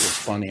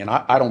funny, and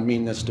I don't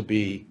mean this to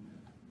be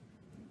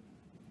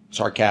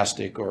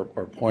sarcastic or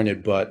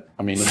pointed, but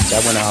I mean,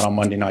 that went out on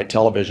Monday Night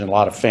Television. A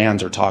lot of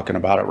fans are talking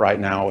about it right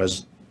now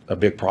as a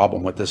big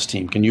problem with this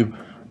team. Can you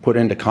put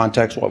into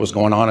context what was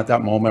going on at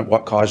that moment?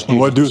 What caused you?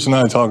 What Deuce and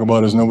I talk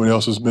about is nobody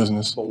else's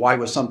business. But why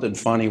was something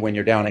funny when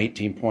you're down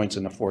 18 points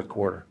in the fourth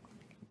quarter?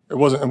 It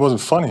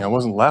wasn't funny. I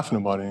wasn't laughing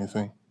about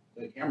anything.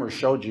 The camera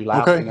showed you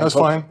laughing. Okay, that's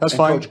fine. That's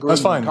fine. Coach Gruden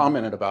That's fine.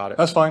 commented about it.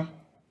 That's fine.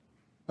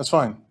 That's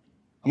fine.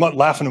 I'm not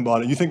laughing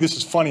about it. You think this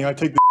is funny? I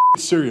take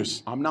this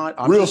serious. I'm not.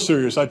 Real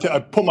serious. I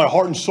put my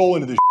heart and soul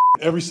into this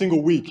every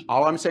single week.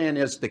 All I'm saying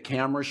is the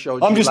camera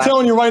showed you. I'm just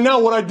telling you right now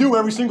what I do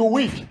every single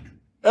week.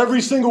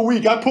 Every single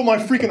week, I put my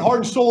freaking heart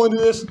and soul into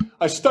this.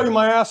 I study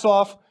my ass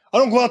off. I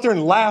don't go out there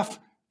and laugh.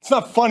 It's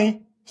not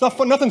funny. It's not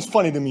fun. Nothing's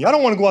funny to me. I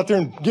don't want to go out there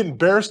and get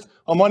embarrassed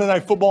on Monday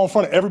Night Football in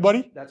front of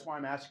everybody. That's why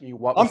I'm asking you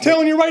what. I'm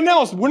telling you right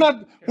now, we're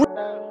not.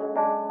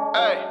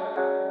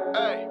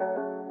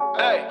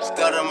 Hey,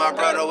 Stutter, my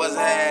brother, what's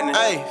happening?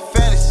 Hey,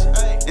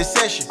 fantasy, in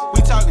session.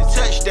 We talking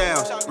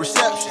touchdowns,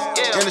 receptions,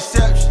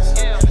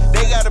 interceptions.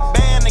 They got a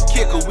band and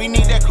kicker. We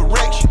need that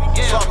correction.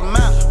 Swap them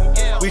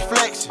out. We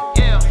flexing.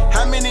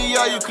 How many of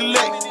y'all you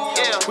collect?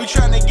 We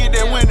trying to get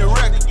that winning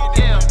record.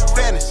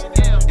 Fantasy,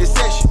 in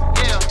session.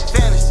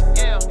 Fantasy,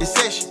 in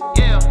session.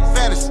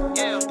 Fantasy,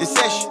 in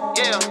session.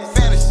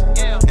 Fantasy,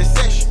 in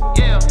session.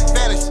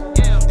 Fantasy,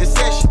 in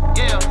session.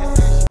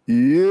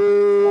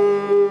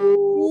 Yeah.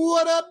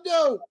 What up,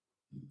 though?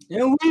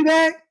 And we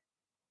back.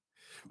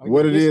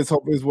 What it is,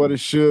 hope is what it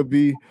should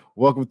be.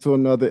 Welcome to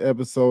another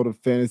episode of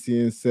Fantasy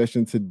in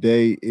Session.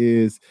 Today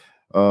is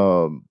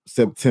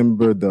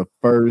September the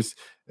 1st,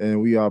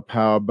 and we are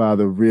powered by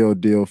the Real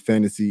Deal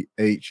Fantasy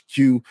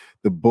HQ.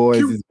 The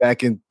boys is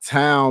back in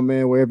town,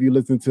 man. Wherever you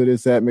listen to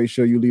this at, make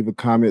sure you leave a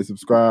comment,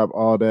 subscribe,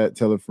 all that.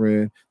 Tell a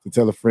friend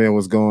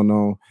what's going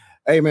on.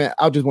 Hey, man,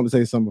 I just want to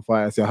say something before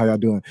I ask y'all how y'all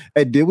doing.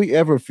 Hey, did we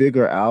ever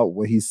figure out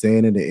what he's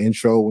saying in the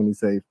intro when he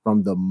say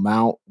from the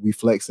mount we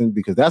flexing?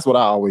 Because that's what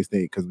I always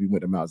think, because we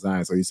went to Mount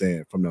Zion. So he's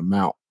saying from the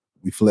mount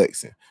we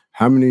flexing.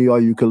 How many are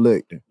you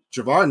collecting?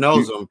 Javar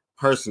knows him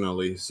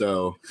personally,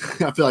 so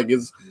I feel like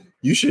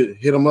you should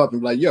hit him up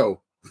and be like, yo,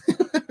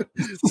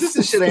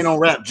 this shit ain't on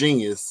Rap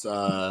Genius.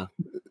 Do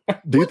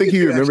you think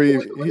he remember?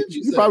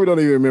 He probably don't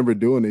even remember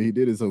doing it. He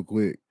did it so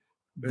quick.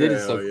 Did it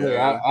so quick.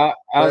 I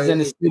was in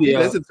the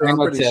studio. I'm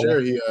pretty sure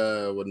he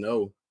would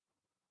know.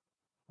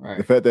 Right.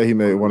 The fact that he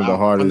made one of the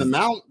hardest. On the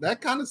mount,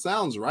 that kind of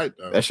sounds right,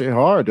 though. That shit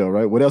hard, though,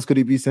 right? What else could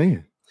he be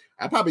saying?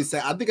 I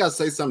think I'd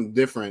say something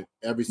different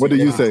every single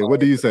time. What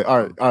do you say?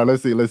 All right,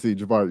 let's see.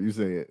 Jabbar, you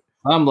say it.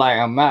 I'm like,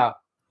 I'm out.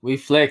 We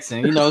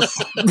flexing, you know.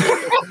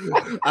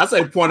 I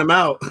say point him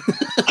out.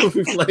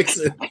 We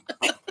flexing.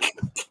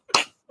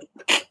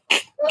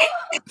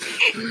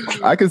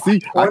 I can see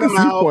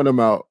point him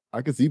out.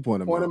 I can see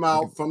point him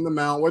out from the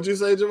mount. What'd you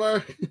say,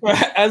 Javar?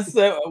 I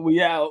said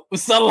we out.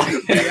 Something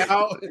like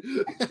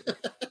that.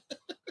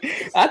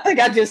 I think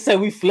I just said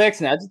we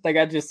flexing. I just think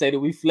I just said that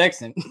we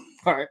flexing.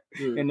 Part.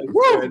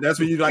 That's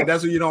when you like.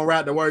 That's when you don't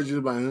write the words.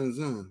 You just like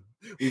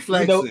we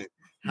flexing.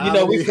 You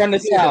know, we from the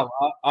South.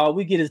 All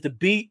we get is the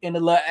beat and the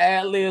little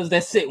ad libs.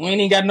 That's it. We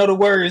ain't even got to know the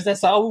words.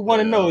 That's all we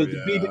want to know is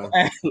the beat and the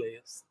ad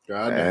libs.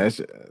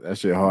 That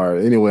shit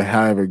hard. Anyway,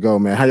 however it go,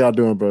 man. How y'all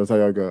doing, bros? How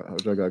y'all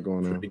got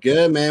going on? Pretty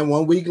good, man.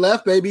 1 week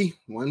left, baby.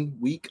 1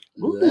 week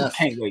left.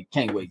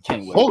 Can't wait.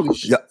 Holy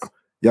shit.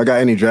 Y'all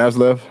got any drafts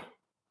left?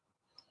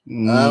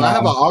 I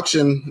have an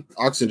auction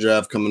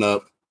draft coming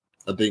up.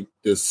 I think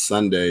this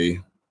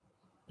Sunday.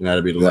 And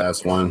that'll be the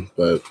last one.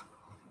 But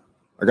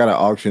I got an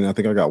auction. I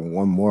think I got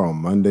one more on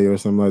Monday or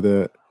something like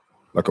that.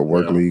 Like a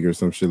work league or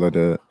some shit like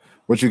that.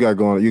 What you got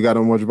going? You got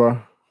on much,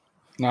 bar?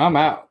 No, I'm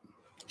out.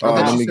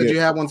 I thought you said you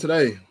had one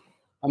today.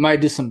 I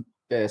might do some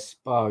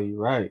best ball. You're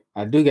right.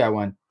 I do got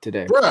one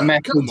today. Bruh, I'm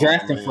actually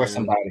drafting for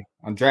somebody.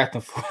 I'm drafting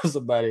for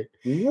somebody.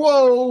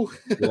 Whoa.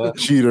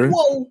 Cheater.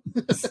 Whoa.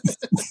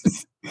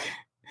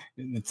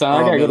 So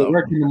I gotta go to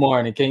work in the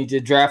morning. Can you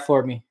just draft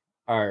for me?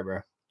 All right, bro.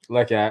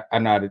 Lucky I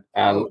know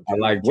I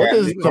like what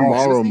drafting. is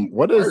tomorrow?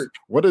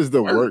 What is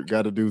the work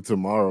got to do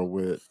tomorrow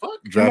with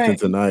drafting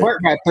tonight?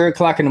 Work at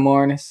 3:00 in the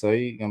morning, so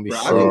you're gonna be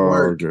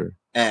sure.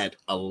 At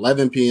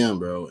 11 p.m.,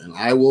 bro, and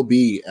I will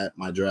be at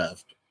my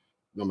draft,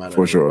 no matter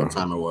what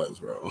time it was,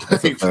 bro.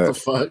 Like, what the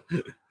fuck?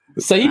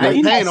 So you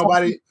ain't paying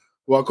nobody.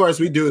 Well, of course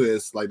we do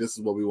this. Like, this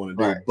is what we want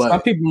to do. Right. But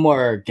some people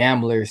more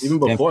gamblers. Even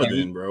before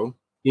then, bro.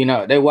 You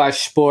know, they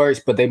watch sports,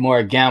 but they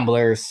more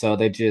gamblers, so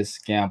they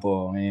just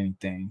gamble on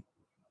anything.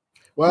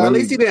 Well, at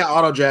least he didn't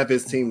auto draft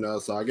his team though,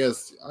 so I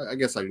guess I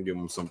can give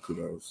him some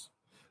kudos.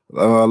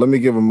 Let me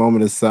give a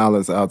moment of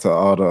silence out to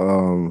all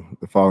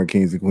the fallen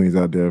kings and queens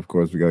out there. Of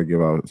course, we got to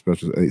give out a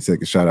special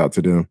 8-second shout out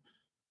to them.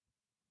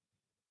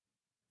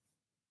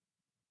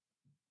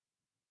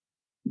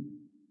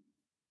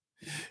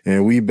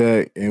 And we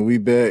back.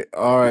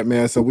 All right,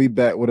 man. So we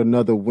back with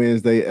another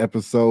Wednesday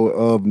episode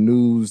of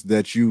news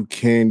that you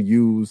can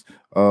use.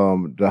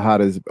 The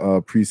hottest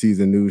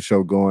preseason news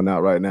show going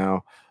out right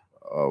now.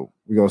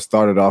 We're gonna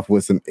start it off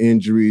with some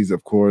injuries.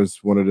 Of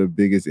course, one of the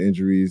biggest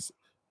injuries.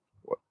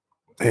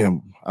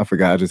 damn, I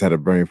forgot. I just had a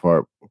brain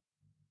fart.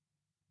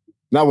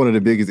 Not one of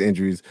the biggest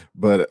injuries,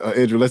 but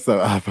injury. Let's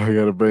talk. I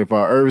forgot a brain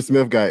fart. Irvin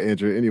Smith got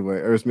injured. Anyway,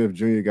 Irvin Smith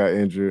Jr. got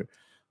injured.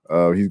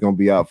 He's gonna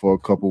be out for a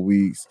couple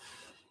weeks.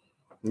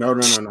 No.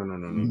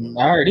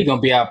 I heard he's gonna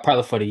be out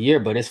probably for the year,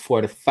 but it's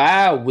 4 to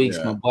 5 weeks,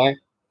 my boy.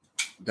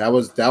 That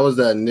was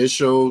the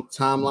initial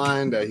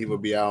timeline that he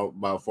would be out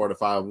about 4 to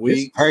 5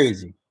 weeks. It's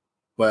crazy.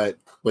 But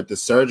with the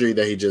surgery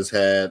that he just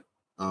had,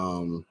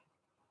 what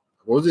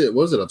was it?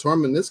 Was it a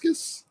torn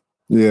meniscus?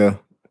 Yeah.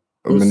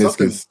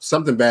 Meniscus.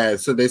 Something bad.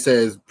 So they say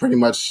it's pretty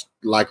much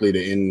likely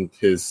to end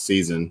his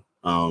season.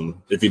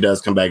 If he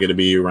does come back, it'll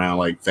be around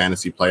like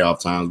fantasy playoff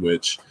times,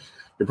 which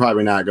you're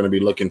probably not going to be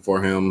looking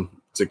for him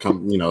to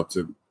come,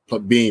 to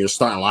be in your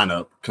starting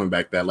lineup coming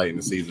back that late in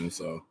the season.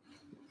 So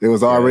it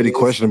was already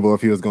questionable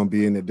if he was going to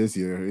be in it this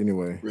year.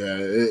 Anyway,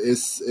 yeah,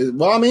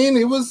 well, I mean,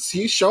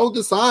 he showed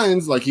the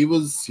signs, like he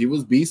was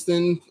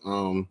beasting.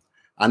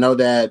 I know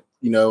that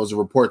it was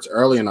reports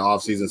early in the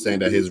offseason saying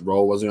that his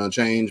role wasn't going to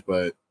change,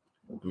 but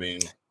I mean,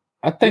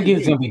 I think he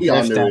was going to be. We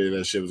all knew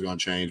that shit was going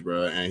to change,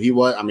 bro. And he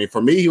was. I mean,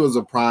 for me, he was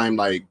a prime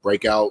like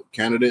breakout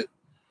candidate.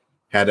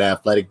 Had an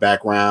athletic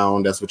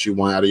background. That's what you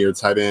want out of your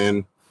tight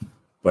end.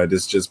 But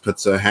this just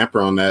puts a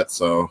hamper on that.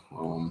 So,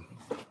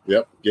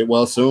 yep, get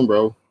well soon,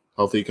 bro.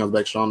 Hopefully, he comes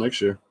back strong next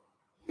year.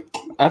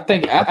 I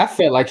think I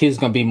felt like he was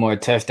going to be more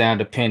touchdown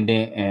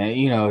dependent,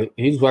 and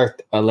he's worth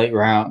a late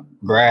round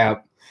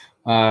grab.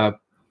 But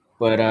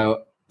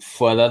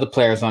for the other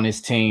players on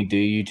his team, do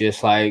you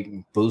just like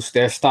boost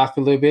their stock a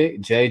little bit?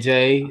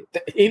 JJ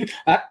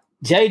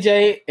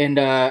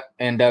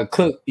and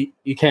Cook,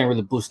 you can't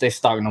really boost their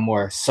stock no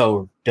more.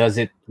 So does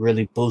it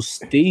really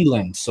boost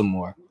Thielen some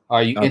more?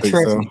 Are you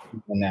interested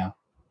in now?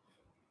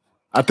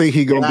 I think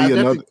he's gonna be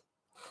another.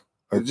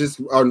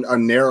 Just a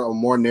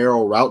more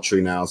narrow route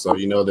tree now, so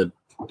that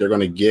they're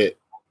gonna get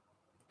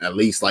at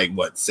least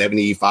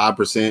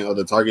 75% of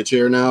the target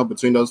share now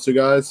between those two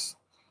guys.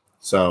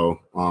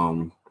 So, I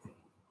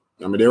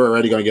mean, they were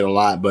already going to get a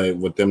lot, but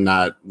with them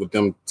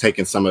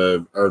taking some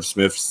of Irv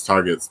Smith's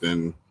targets,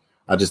 then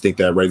I just think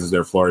that raises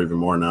their floor even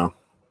more now.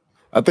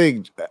 I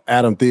think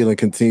Adam Thielen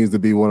continues to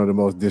be one of the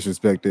most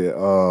disrespected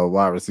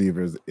wide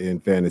receivers in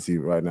fantasy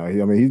right now.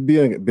 He's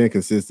been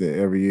consistent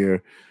every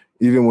year,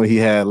 even when he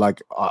had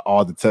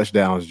all the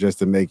touchdowns just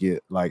to make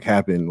it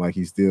happen.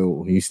 He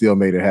still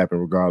made it happen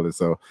regardless.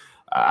 So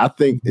I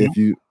think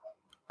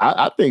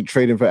I think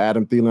trading for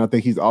Adam Thielen, I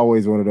think he's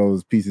always one of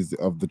those pieces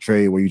of the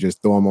trade where you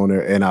just throw him on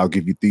there and I'll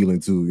give you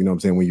Thielen too. You know what I'm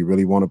saying? When you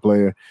really want a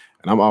player.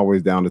 And I'm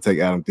always down to take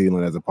Adam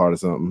Thielen as a part of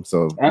something.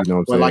 So, you know what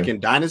I'm saying? Like in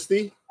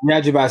Dynasty? Yeah,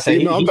 you about to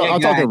say. I'm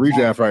talking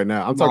redraft right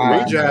now. I'm talking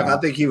redraft. I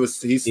think he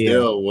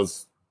still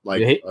was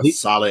a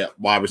solid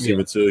wide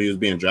receiver too. He was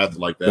being drafted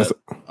like that,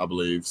 I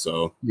believe.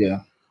 So,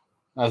 yeah.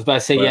 I was about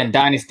to say, in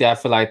Dynasty, I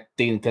feel like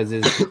Thielen because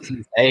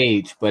his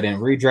age. But in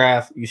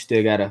redraft, you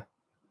still got to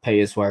pay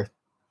his worth.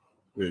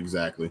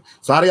 Exactly.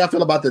 So how do y'all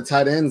feel about the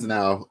tight ends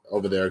now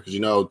over there?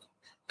 Because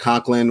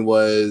Conklin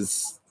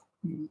was,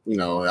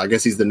 I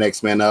guess he's the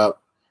next man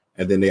up,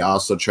 and then they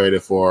also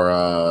traded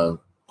for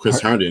Chris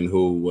Herndon,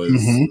 who was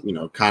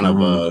kind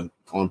of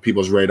on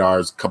people's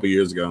radars a couple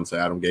years ago until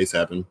Adam Gase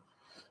happened.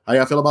 How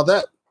y'all feel about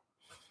that?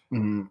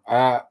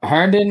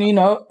 Herndon,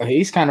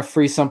 he's kind of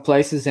free some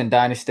places in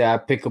Dynasty. I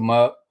pick him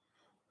up,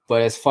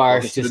 but as far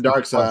as just the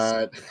dark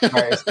side,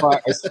 as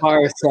far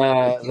as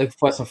looking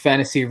for some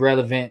fantasy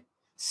relevant.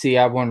 See,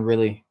 I wouldn't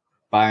really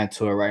buy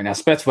into it right now,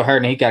 especially for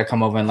Herndon. He got to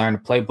come over and learn the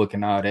playbook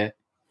and all that.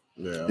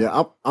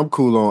 Yeah, I'm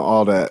cool on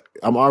all that.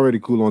 I'm already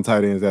cool on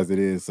tight ends as it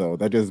is, so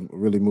that just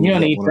really moves. You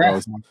don't need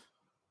draft.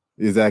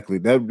 Exactly,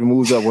 that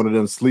moves up one of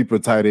them sleeper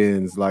tight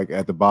ends,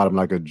 at the bottom,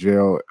 like a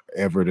Gerald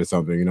Everett or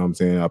something. You know what I'm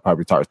saying? I'll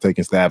probably start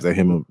taking stabs at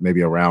him maybe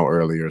a round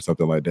early or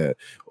something like that,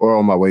 or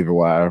on my waiver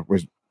wire,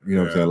 which what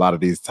I'm saying. A lot of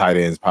these tight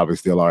ends probably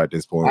still are at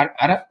this point.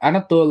 I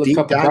don't throw a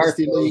couple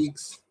dynasty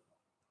leagues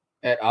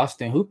at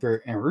Austin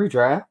Hooper and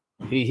redraft.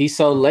 He's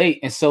so late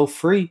and so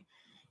free,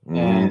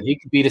 and he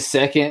could be the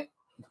second,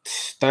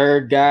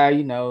 third guy,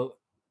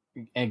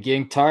 and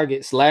getting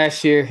targets.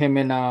 Last year, him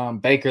and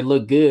Baker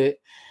looked good.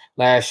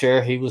 Last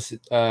year,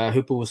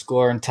 Hooper was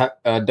scoring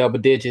double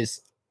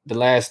digits the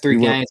last 3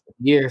 games of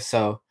the year.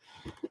 So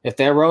if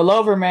that roll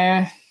over,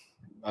 man,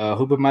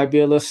 Hooper might be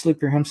a little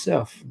sleeper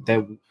himself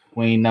that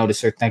we ain't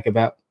notice or think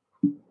about.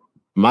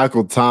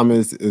 Michael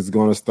Thomas is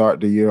going to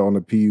start the year on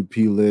the PUP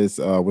list,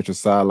 which will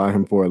sideline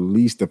him for at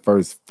least the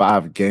first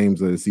 5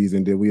 games of the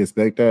season. Did we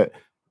expect that?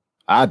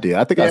 I did.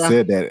 I think I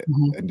said that,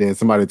 and then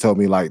somebody told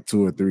me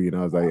 2 or 3, and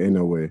I was like, "Ain't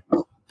no way."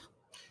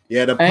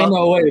 Yeah,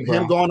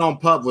 him going on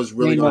PUP was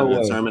really going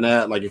to determine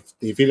that.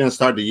 If he didn't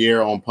start the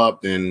year on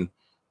PUP, then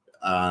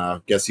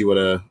I guess he would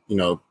have,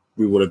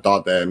 we would have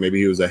thought that maybe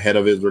he was ahead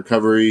of his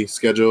recovery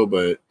schedule.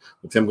 But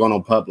with him going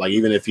on PUP,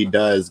 even if he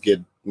does get,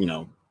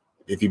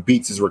 if he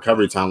beats his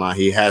recovery timeline,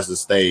 he has to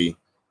stay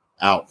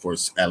out for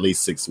at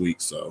least 6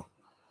 weeks. So,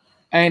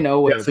 ain't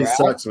no way. Definitely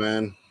sucks,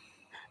 man.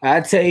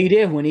 I tell you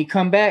this: when he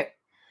come back,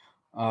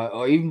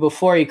 or even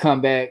before he come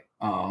back,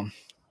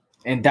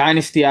 in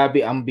Dynasty, I'm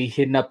gonna be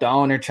hitting up the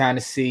owner trying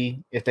to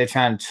see if they're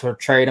trying to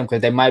trade him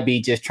because they might be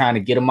just trying to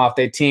get him off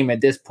their team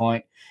at this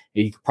point.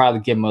 You could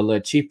probably get him a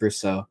little cheaper.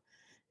 So,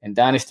 in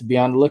Dynasty, be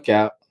on the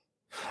lookout.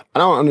 I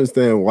don't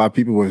understand why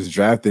people was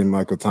drafting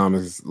Michael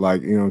Thomas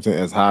like, you know what I'm saying,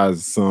 as high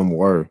as some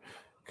were,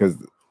 because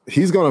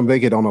he's gonna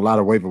make it on a lot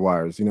of waiver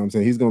wires. You know what I'm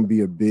saying? He's gonna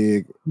be a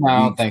big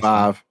week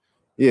 5. So.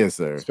 Yes,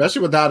 sir.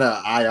 Especially without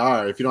an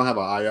IR. If you don't have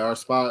an IR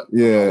spot,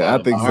 yeah,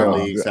 I think so.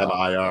 Leagues have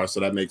an IR, so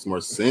that makes more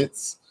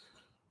sense.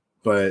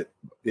 But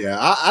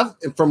yeah,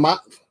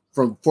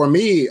 for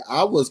me,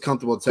 I was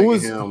comfortable taking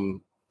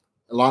him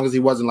as long as he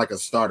wasn't like a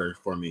starter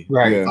for me.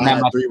 Right. If I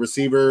had 3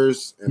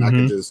 receivers and I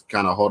could just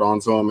kind of hold on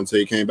to him until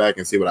he came back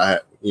and see what I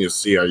had,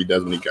 see how he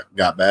does when he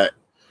got back.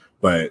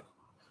 But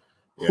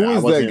yeah, who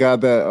is that guy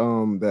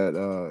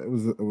that it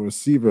was a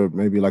receiver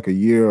maybe like a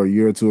year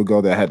or 2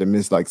 ago that had to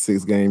miss like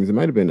 6 games? It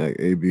might have been like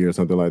AB or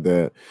something like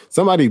that.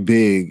 Somebody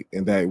big,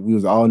 and that we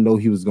was all know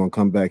he was going to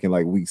come back in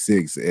like week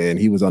 6, and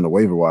he was on the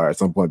waiver wire at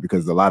some point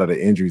because a lot of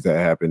the injuries that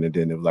happened, and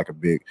then it was like a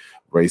big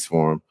race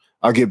for him.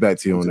 I'll get back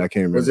to you on that. I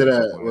can't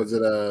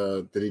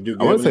remember. Did he do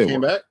good when he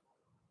came back?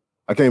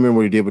 I can't remember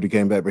what he did when he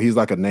came back, but he's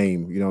like a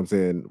name. You know what I'm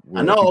saying?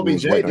 I know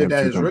OBJ did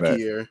that his rookie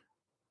year.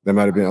 That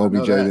might have been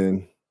OBJ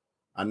then.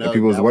 I know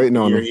people was waiting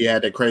on him. He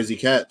had that crazy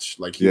catch,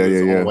 like he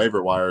was on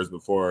waiver wires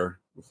before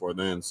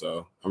then.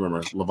 So I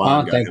remember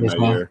Levon got him that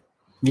year.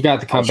 You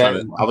got to come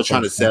back. I was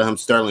trying to sell him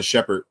Sterling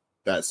Shepard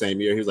that same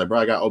year. He was like,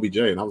 "Bro, I got OBJ,"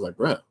 and I was like,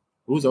 "Bro,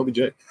 who's OBJ?"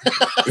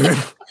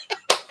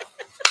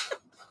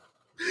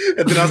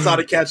 And then I saw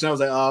the catch, and I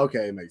was like, "Oh,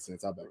 okay, it makes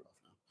sense. I'll back off."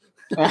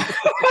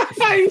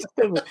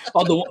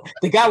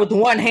 The guy with the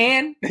one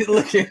hand.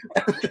 Look, the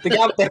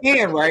guy with the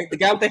hand, right? The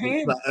guy with the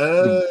hand.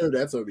 Oh,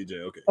 that's OBJ.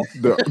 Okay.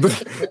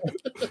 The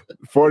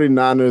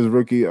 49ers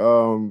rookie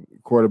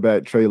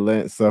quarterback Trey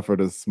Lance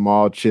suffered a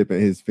small chip in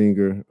his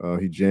finger.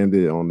 He jammed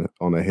it on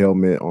a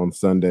helmet on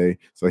Sunday,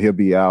 so he'll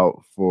be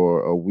out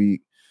for a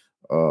week.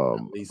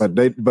 But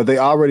they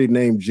already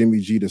named Jimmy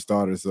G the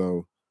starter,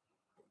 so.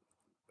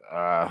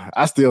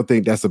 I still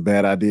think that's a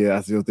bad idea. I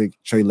still think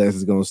Trey Lance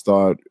is going to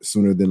start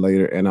sooner than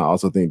later, and I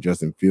also think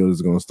Justin Fields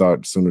is going to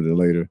start sooner than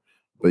later.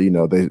 But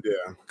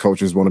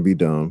coaches want to be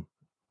dumb.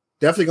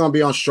 Definitely going to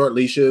be on short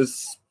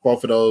leashes.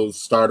 Both of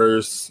those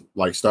starters,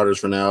 like starters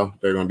for now,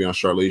 they're going to be on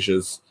short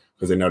leashes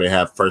because they know they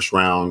have first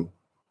round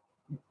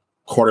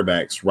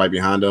quarterbacks right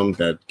behind them.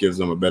 That gives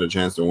them a better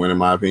chance to win, in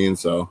my opinion.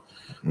 So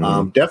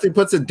definitely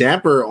puts a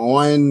damper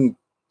on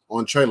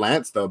Trey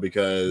Lance though,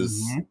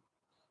 because.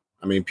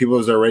 I mean, people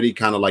was already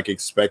kind of like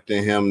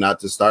expecting him not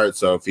to start.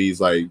 So if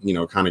he's like,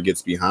 kind of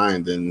gets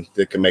behind, then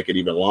it can make it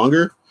even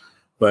longer.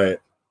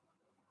 But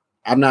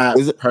I'm not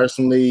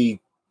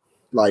personally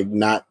like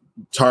not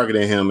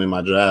targeting him in my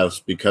drafts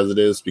because of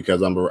this,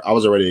 because I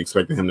was already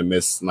expecting him to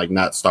miss, like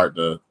not start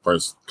the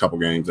first couple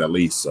games at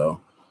least. So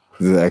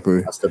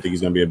exactly. I still think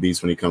he's going to be a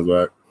beast when he comes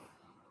back.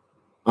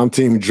 I'm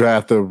team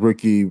draft a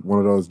rookie, one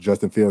of those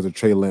Justin Fields or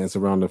Trey Lance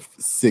around the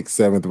 6th,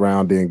 7th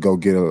round, then go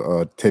get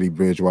a Teddy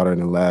Bridgewater in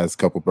the last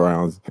couple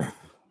rounds.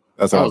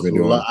 That's how I've been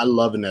doing. I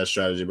loving that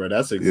strategy, bro.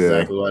 That's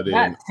exactly what I did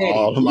in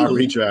all of my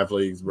redraft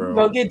leagues, bro.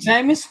 Go get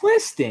Jameis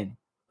Winston.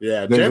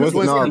 Yeah, Jameis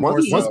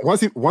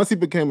Winston. Once he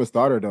became a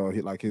starter, though,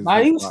 he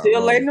was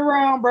still laying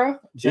around, bro.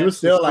 He was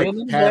still like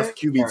past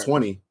QB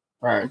 20.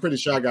 Right. I'm pretty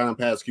sure I got him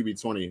past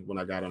QB 20 when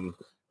I got him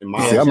in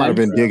my. See, I might have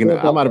been digging.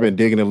 I might have been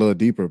digging a little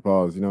deeper.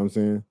 Pause. You know what I'm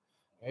saying?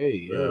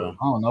 Hey, I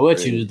don't know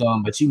what you was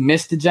doing, but you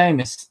missed the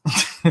Jameis.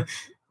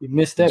 You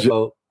missed that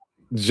boat.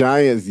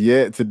 Giants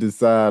yet to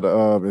decide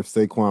if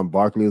Saquon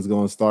Barkley is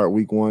going to start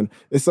week 1.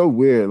 It's so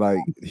weird. Like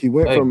he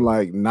went from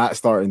like not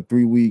starting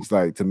 3 weeks,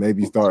 like to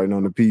maybe starting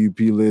on the PUP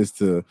list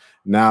to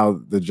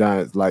now the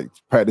Giants like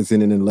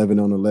practicing in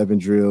 11-on-11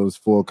 drills,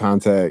 full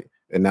contact,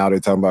 and now they're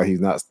talking about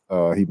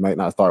he might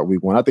not start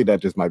week 1. I think that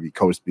just might be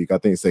coach speak. I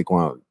think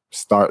Saquon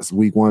starts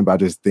week 1, but I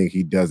just think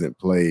he doesn't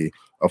play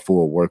a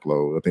full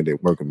workload. I think they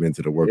work him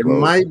into the workload. It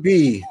might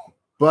be,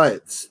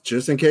 but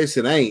just in case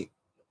it ain't,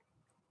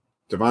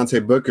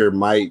 Devontae Booker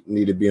might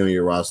need to be on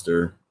your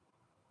roster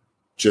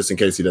just in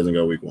case he doesn't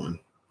go week 1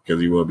 because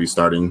he will be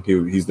starting.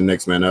 He's the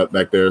next man up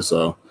back there.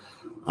 So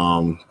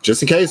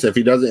just in case, if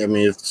he doesn't, I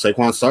mean, if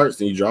Saquon starts,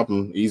 then you drop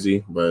him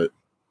easy. But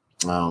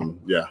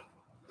yeah,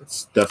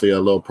 it's definitely a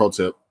little pro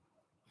tip.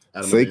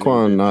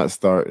 Saquon not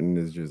starting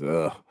is just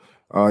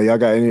y'all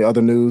got any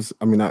other news?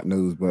 I mean, not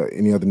news, but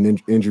any other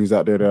injuries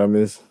out there that I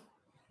missed?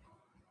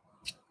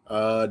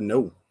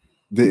 No.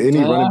 Did any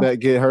running back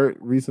get hurt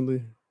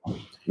recently?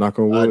 Knock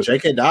on wood.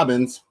 J.K.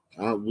 Dobbins.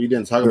 We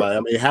didn't talk about it.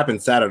 I mean, it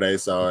happened Saturday,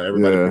 so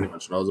everybody pretty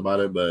much knows about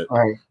it. But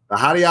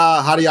how do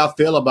y'all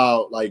feel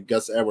about like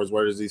Gus Edwards?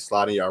 Where does he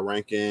slide in your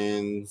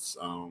rankings?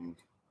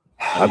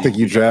 I think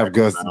you draft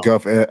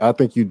I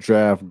think you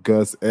draft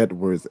Gus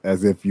Edwards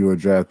as if you were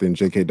drafting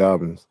J.K.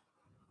 Dobbins.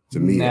 To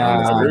me,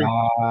 honestly.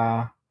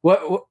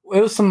 What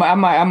it was some I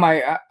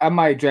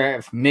might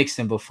draft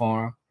Mixon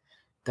before him.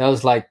 That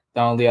was like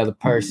the only other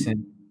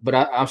person but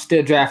I'm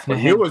still drafting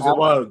him.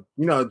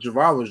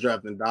 Javar was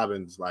drafting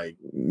Dobbins like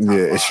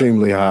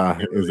extremely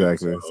high.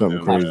 Exactly,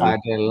 something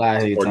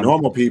crazy. For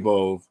normal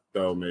people,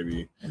 though,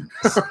 maybe.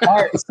 All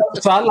right,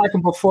 so I like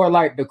him before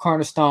like the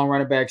cornerstone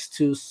running backs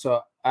too.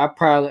 So I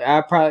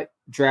probably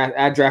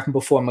draft him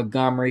before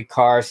Montgomery,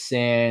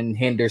 Carson,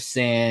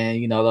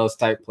 Henderson, those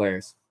type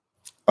players.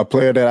 A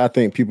player that I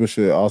think people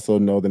should also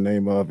know the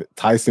name of,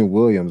 Tyson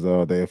Williams.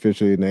 They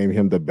officially named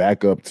him the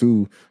backup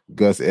to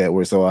Gus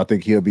Edwards. So I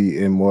think he'll be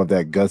in more of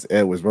that Gus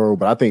Edwards role.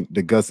 But I think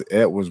the Gus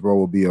Edwards role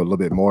will be a little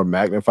bit more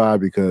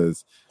magnified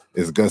because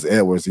it's Gus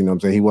Edwards. You know what I'm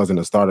saying? He wasn't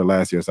a starter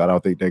last year, so I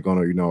don't think they're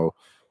going to,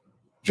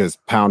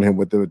 just pound him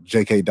with the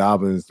J.K.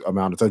 Dobbins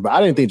amount of touch. But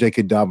I didn't think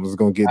J.K. Dobbins was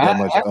going to get that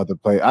much other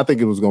play. I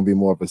think it was going to be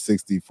more of a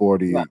 60,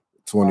 40,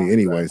 20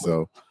 anyway.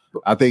 So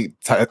I think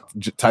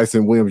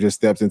Tyson Williams just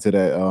steps into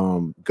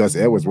that Gus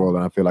Edwards role,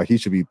 and I feel like he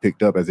should be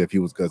picked up as if he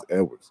was Gus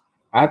Edwards.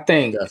 I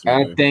think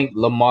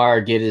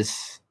Lamar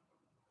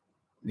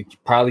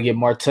probably get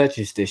more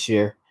touches this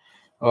year,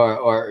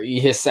 or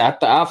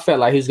I felt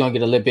like he's going to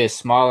get a little bit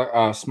smaller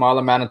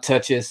amount of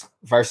touches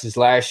versus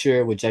last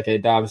year with J.K.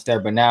 Dobbins there.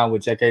 But now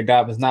with J.K.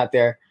 Dobbins not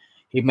there,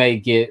 he may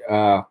get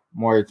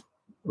more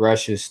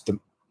rushes, the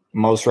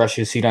most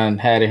rushes he done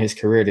had in his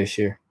career this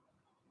year.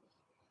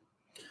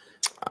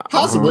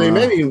 Possibly,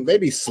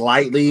 maybe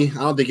slightly. I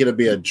don't think it'll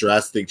be a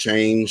drastic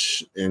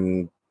change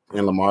in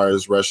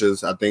Lamar's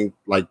rushes. I think,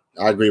 I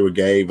agree with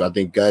Gabe. I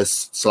think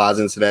Gus slides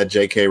into that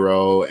JK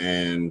role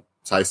and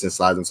Tyson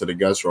slides into the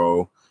Gus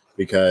role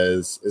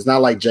because it's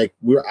not like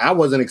I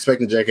wasn't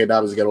expecting J.K.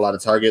 Dobbins to get a lot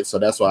of targets, so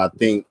that's why I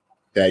think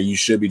that you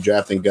should be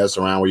drafting Gus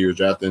around where you were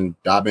drafting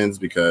Dobbins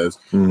because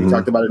we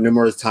talked about it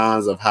numerous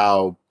times of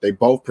how they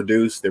both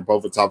produce. They're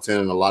both a top 10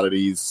 in a lot of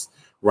these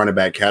running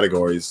back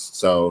categories.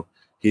 So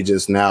he's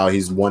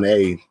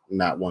 1A,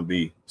 not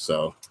 1B.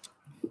 So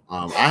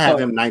I have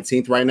him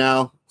 19th right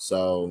now.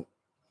 So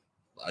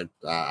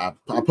I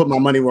put my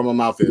money where my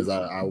mouth is.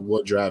 I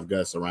would draft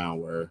Gus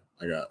around where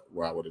I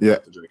would have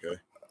drafted JK.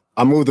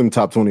 I moved him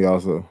top 20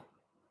 also.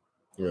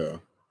 Yeah.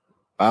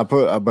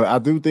 But I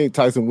do think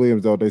Tyson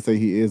Williams, though, they say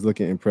he is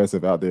looking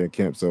impressive out there in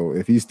camp. So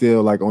if he's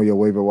still on your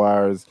waiver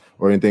wires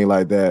or anything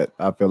like that,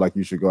 I feel like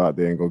you should go out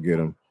there and go get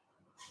him.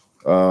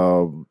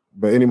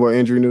 But any more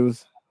injury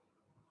news?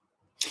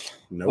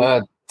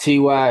 No.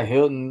 T.Y.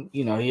 Hilton,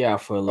 he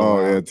out for a little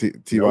while. Oh, yeah,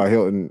 T.Y.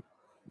 Hilton.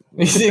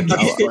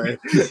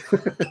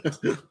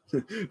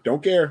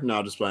 Don't care.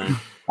 No, just playing.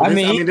 I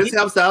mean, this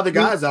helps the other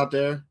guys out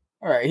there.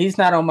 All right, he's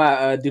not on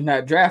my do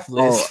not draft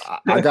list.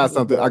 I got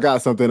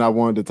something I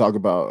wanted to talk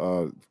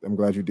about. I'm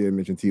glad you did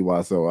mention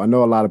T.Y. So I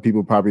know a lot of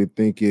people probably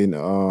thinking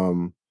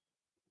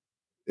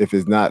if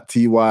it's not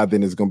T.Y.,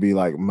 then it's going to be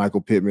like Michael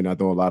Pittman. I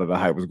know a lot of the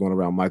hype was going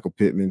around Michael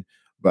Pittman,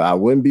 but I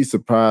wouldn't be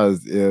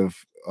surprised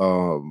if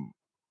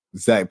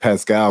Zach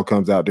Pascal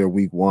comes out there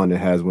week 1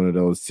 and has one of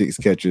those 6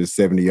 catches,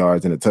 70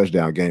 yards, and a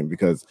touchdown game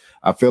because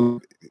I feel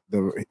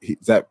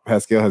Zach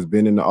Pascal has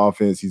been in the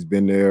offense. He's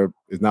been there.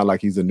 It's not like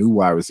he's a new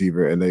wide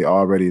receiver, and they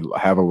already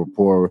have a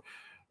rapport.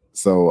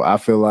 So I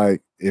feel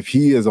like if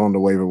he is on the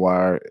waiver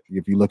wire,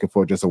 if you're looking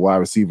for just a wide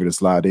receiver to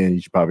slide in,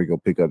 you should probably go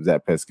pick up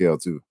Zach Pascal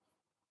too.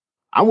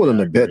 I'm willing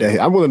to bet that.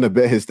 I'm willing to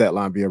bet his stat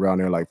line be around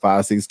there like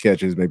 5-6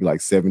 catches, maybe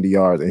like 70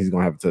 yards, and he's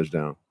gonna have a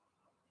touchdown.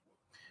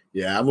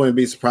 Yeah, I wouldn't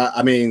be surprised.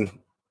 I mean,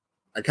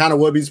 I kind of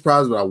would be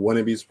surprised, but I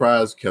wouldn't be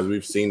surprised because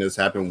we've seen this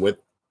happen with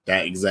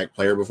that exact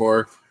player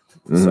before.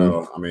 Mm-hmm.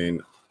 So, I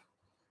mean,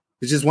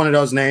 it's just one of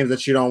those names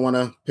that you don't want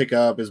to pick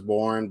up. It's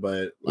boring,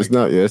 but it's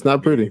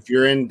not pretty. If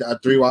you're in a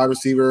 3 wide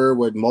receiver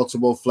with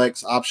multiple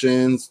flex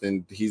options,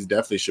 then he's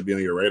definitely should be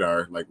on your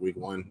radar like week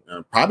 1,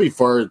 probably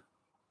for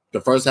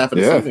the first half of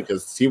the season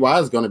because T.Y.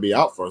 is going to be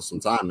out for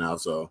some time now.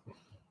 So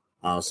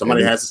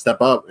somebody has to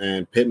step up,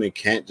 and Pittman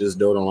can't just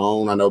do it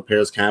alone. I know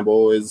Paris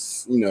Campbell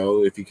is,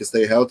 if he can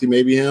stay healthy,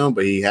 maybe him,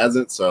 but he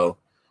hasn't. So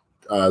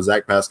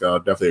Zach Pascal,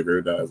 definitely agree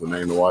with that as a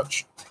name to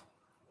watch.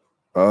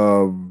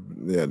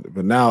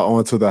 But now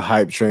on to the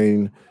hype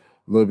train.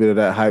 A little bit of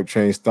that hype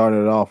train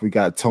started off. We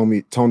got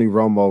Tony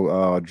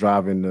Romo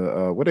driving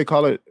the what they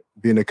call it,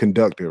 being a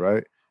conductor,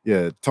 right?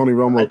 Yeah, Tony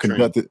Romo hype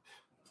conducted. Train.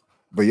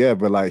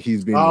 But like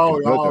he's being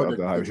the conductor of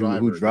the hype.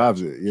 Who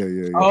drives it?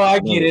 Yeah. Oh, I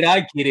get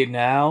it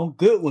now.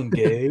 Good one,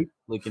 Gabe.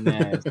 Looking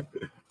at.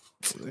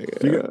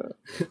 If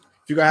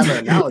you're gonna have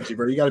an analogy,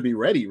 bro, you got to be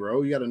ready,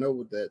 bro. You got to know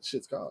what that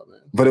shit's called, man.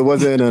 But it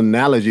wasn't an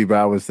analogy,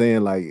 bro. I was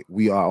saying like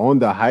we are on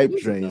the hype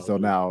train. So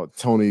now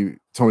Tony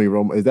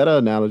Romo, is that an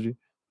analogy?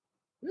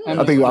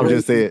 Yeah, I think I was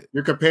just saying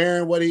you're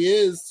comparing what he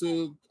is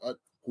to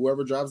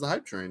whoever drives the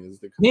hype train. Is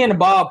he in the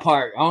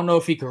ballpark? I don't know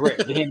if he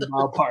correct. He in the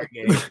ballpark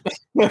game.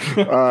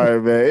 All right,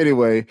 man.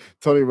 Anyway,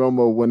 Tony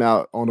Romo went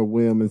out on a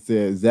whim and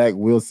said Zach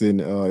Wilson.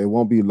 It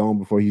won't be long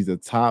before he's a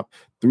top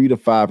 3 to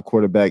 5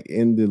 quarterback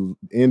in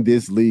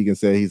this league, and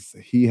said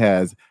he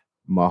has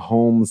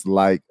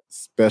Mahomes-like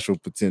special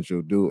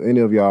potential. Do any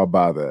of y'all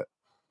buy that?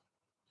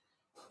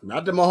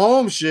 Not the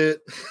Mahomes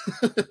shit.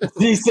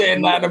 He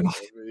said not the.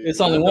 It's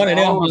only one of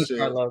them.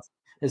 Carlos.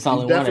 It's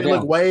only definitely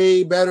look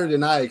way better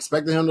than I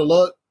expected him to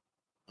look.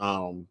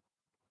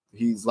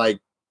 He's like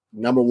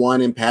number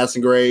 1 in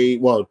passing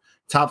grade. Well,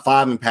 top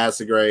 5 in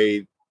passing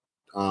grade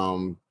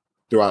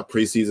throughout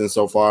preseason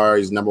so far.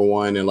 He's number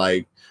 1 in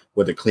like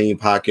with a clean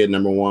pocket,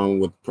 number 1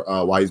 with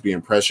while he's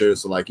being pressured.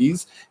 So like he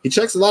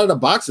checks a lot of the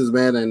boxes,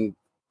 man, and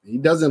he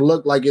doesn't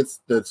look like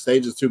the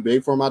stage is too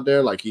big for him out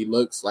there. Like he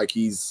looks like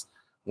he's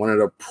one of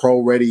the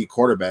pro-ready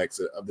quarterbacks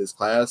of this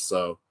class.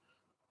 So,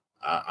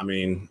 I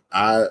mean,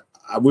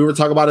 we were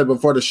talking about it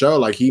before the show.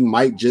 Like he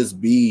might just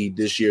be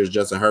this year's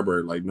Justin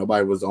Herbert. Like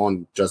nobody was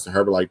on Justin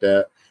Herbert like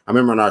that. I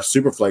remember in our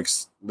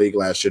Superflex league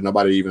last year,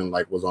 nobody even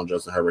like was on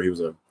Justin Herbert. He was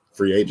a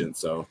free agent.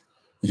 So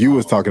you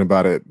was talking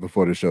about it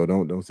before the show.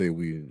 Don't say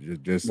we.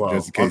 Just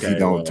in case he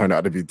don't turn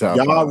out to be top.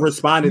 Y'all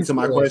responded to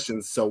my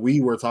questions, so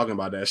we were talking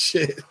about that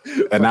shit.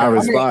 And I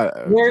respond.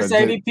 Where's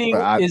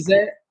ADP? Is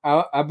that?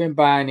 I've been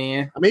buying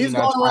in. I mean, he's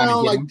going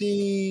around like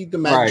the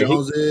Mac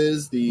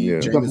Joneses, the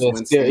Jameis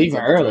Winston, even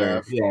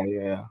earlier.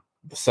 Yeah.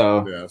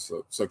 So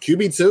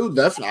QB2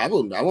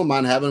 definitely. I wouldn't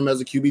mind having him as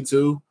a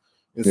QB2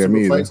 in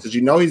Superflex because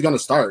you know he's going to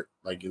start.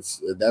 Like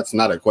that's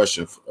not a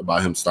question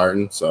about him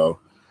starting. So,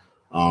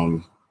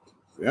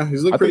 yeah,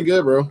 he's looking pretty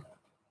good, bro.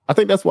 I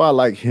think that's why I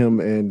like him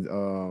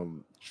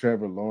and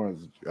Trevor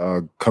Lawrence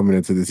coming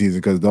into the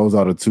season because those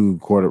are the 2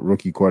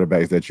 rookie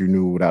quarterbacks that you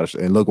knew without.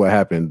 And look what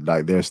happened.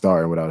 Like they're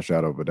starting without a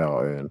shadow of a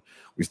doubt, and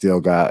we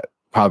still got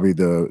probably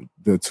the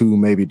 2,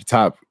 maybe the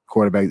top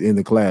quarterbacks in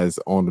the class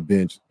on the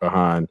bench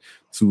behind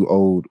 2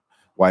 old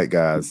white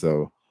guys.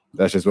 So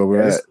that's just where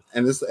we're at.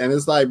 And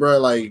it's like, bro,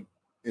 like,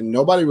 and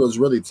nobody was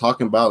really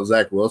talking about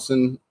Zach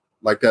Wilson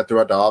like that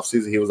throughout the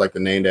offseason. He was like the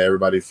name that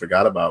everybody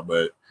forgot about,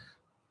 but.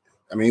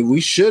 I mean,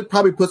 we should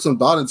probably put some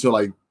thought into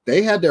like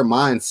they had their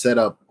mind set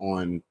up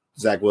on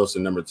Zach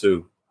Wilson, number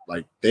 2.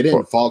 Like they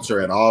didn't falter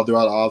at all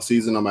throughout the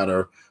offseason, no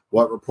matter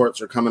what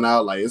reports are coming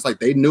out. Like it's like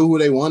they knew who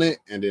they wanted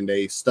and then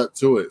they stuck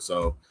to it.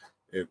 So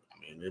it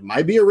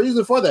might be a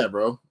reason for that,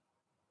 bro.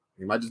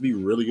 He might just be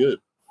really good.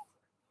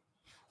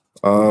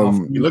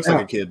 He looks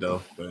like a kid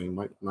though, but he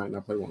might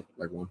not play one.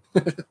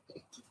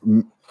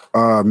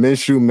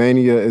 Minshew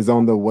Mania is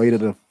on the way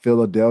to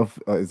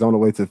Philadelphia. Is on the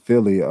way to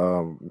Philly.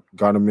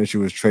 Gardner Minshew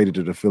was traded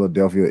to the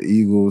Philadelphia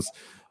Eagles,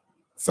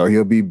 so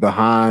he'll be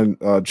behind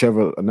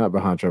not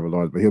behind Trevor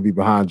Lawrence, but he'll be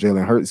behind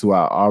Jalen Hurts, who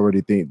I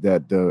already think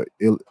that the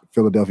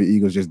Philadelphia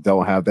Eagles just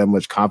don't have that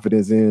much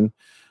confidence in.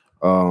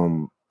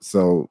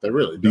 So they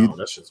really don't.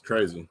 That's just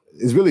crazy.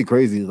 It's really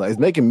crazy. Like it's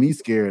making me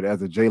scared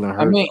as a Jalen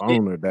Hurts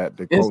owner that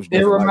the coach.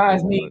 It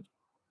reminds me.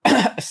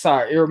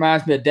 It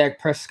reminds me of Dak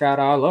Prescott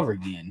all over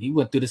again. He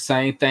went through the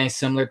same thing,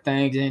 similar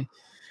things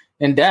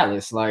in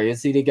Dallas. Like,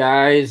 is he the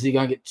guy? Is he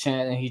gonna get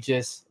chance? And he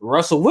just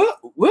Russell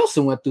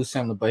Wilson went through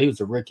similar, but he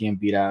was a rookie and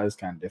beat out. It's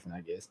kind of different,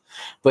 I guess.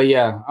 But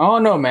yeah, I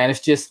don't know, man.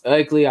 It's just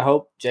ugly. I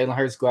hope Jalen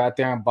Hurts go out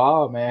there and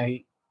ball,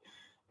 man.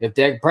 If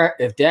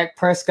Dak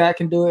Prescott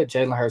can do it,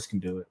 Jalen Hurts can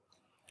do it.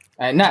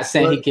 I'm not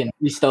saying he can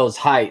reach those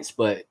heights,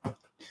 but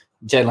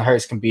Jalen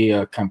Hurts can be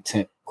a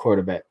competent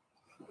quarterback.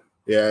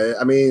 Yeah,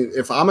 I mean,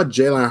 if I'm a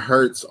Jalen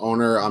Hurts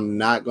owner, I'm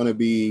not going to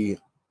be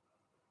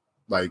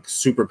like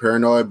super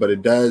paranoid, but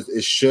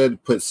it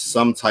should put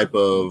some type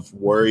of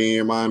worry in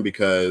your mind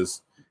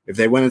because if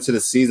they went into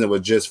the season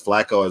with just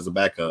Flacco as a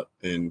backup,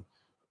 then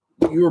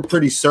you were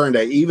pretty certain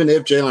that even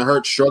if Jalen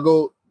Hurts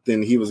struggled,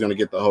 then he was going to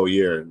get the whole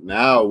year.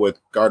 Now with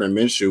Gardner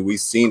Minshew, we've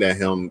seen that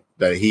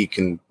he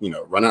can,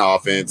 run an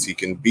offense, he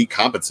can be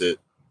competent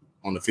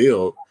on the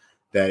field.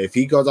 That if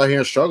he goes out here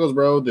and struggles,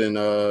 bro, then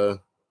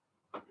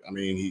I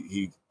mean,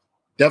 he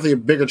definitely a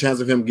bigger chance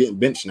of him getting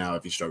benched now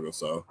if he struggles.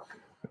 So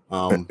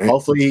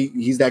hopefully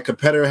he's that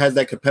competitor, has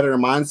that competitor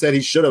mindset. He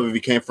should have if he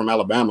came from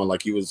Alabama,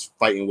 like he was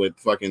fighting with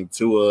fucking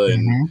Tua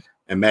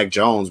and Mac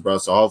Jones, bro.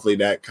 So hopefully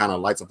that kind of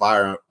lights a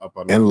fire up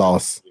on him. And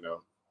lost.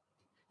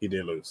 He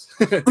did lose.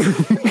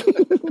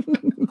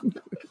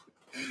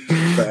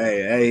 But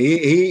hey,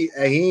 he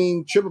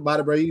ain't tripping about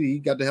it, bro. He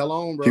got the hell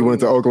on, bro. He went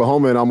to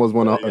Oklahoma and almost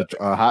won a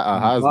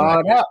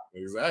Heisman.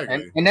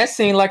 Exactly. And that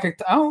seemed like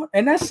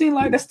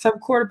that's the type of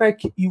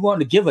quarterback you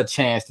want to give a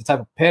chance, the type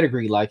of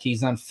pedigree, like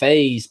he's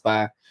unfazed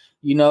by,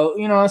 you know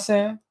what I'm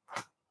saying?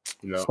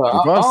 So,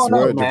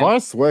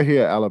 Javon swear he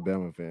an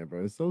Alabama fan,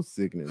 bro. It's so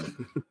sickening.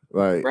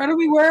 Like, bro,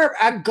 where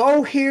I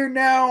go here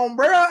now,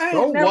 bro.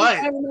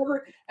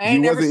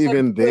 You wasn't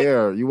even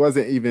there. You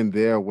wasn't even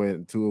there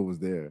when Tua was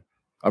there.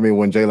 I mean,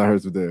 when Jalen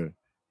Hurts was there.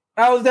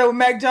 I was there with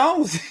Mac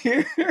Jones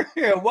here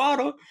at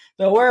Waddle.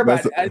 Don't worry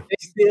about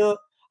it.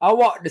 I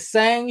walked the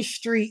same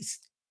streets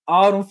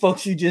all them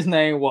folks you just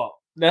named walk.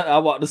 I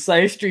walked the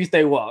same streets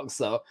they walk.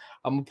 So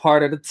I'm a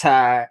part of the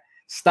Tide.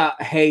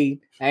 Stop hating.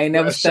 I ain't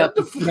never stepped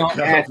on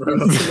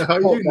Athens.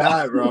 No, you're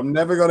not, bro. I'm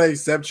never gonna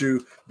accept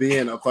you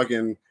being a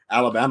fucking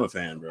Alabama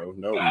fan, bro.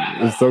 No,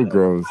 it's so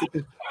gross.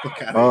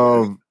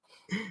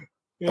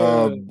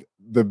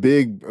 The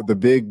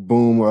big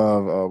boom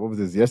of what was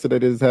this? Yesterday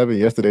this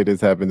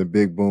happened. The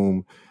big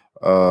boom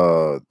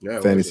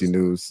fantasy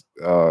news.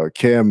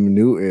 Cam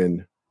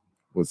Newton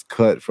was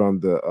cut from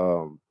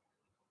the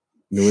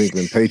New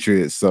England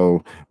Patriots.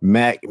 So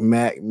Mac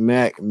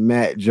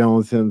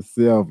Jones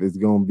himself is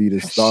gonna be the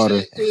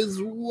starter. Shit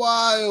is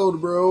wild,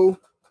 bro.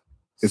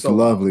 It's so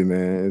lovely,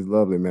 man. It's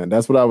lovely, man.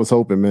 That's what I was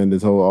hoping, man.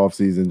 This whole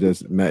offseason,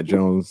 just Matt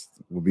Jones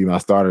will be my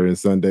starter in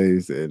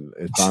Sundays, and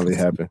it finally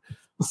happened.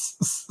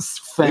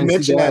 They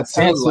mentioned that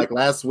too, like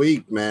last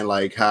week, man.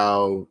 Like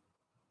how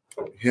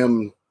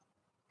him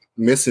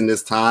missing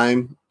this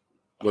time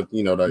with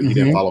he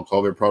didn't follow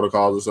COVID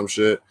protocols or some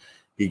shit.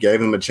 He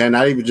gave him a chance,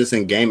 not even just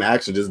in game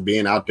action, just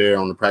being out there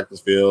on the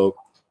practice field,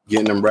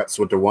 getting them reps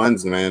with the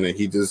ones, man. And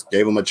he just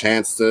gave him a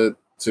chance to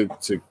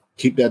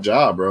keep that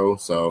job, bro.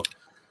 So.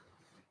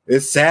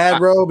 It's sad,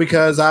 bro,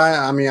 because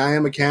I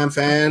am a Cam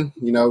fan.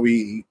 You know,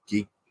 he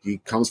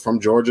comes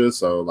from Georgia,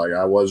 so like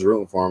I was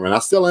rooting for him, and I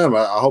still am.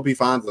 I hope he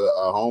finds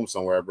a home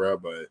somewhere, bro.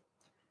 But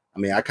I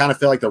mean, I kind of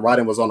feel like the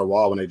writing was on the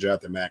wall when they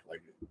drafted Mac.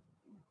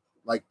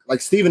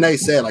 Like Stephen A.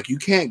 said, like you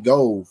can't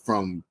go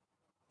from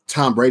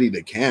Tom Brady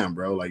to Cam,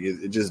 bro. Like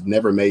it just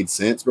never made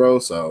sense, bro.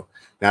 So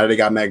now that they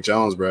got Mac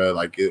Jones, bro,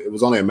 like it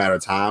was only a matter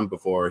of time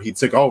before he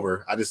took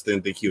over. I just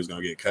didn't think he was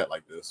gonna get cut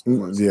like this.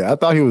 Yeah, I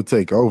thought he would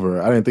take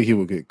over. I didn't think he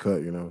would get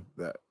cut. You know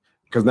that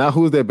because now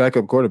who's their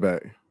backup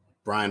quarterback?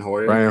 Brian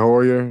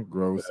Hoyer.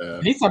 Gross.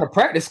 He's on the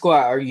practice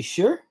squad. Are you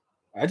sure?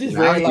 I just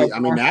now read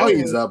now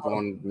he's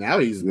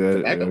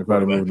the backup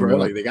quarterback, bro.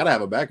 Like they gotta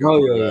have a backup.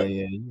 Oh yeah,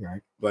 you're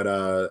right. But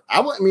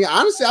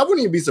honestly, I wouldn't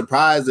even be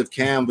surprised if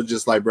Cam was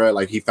just like, bro,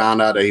 like he found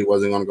out that he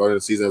wasn't going to go to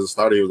the season as a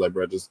starter. He was like,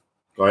 bro, just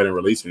go ahead and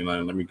release me.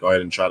 Let me go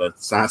ahead and try to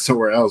sign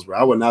somewhere else, bro.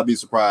 I would not be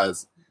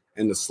surprised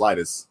in the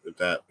slightest if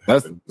that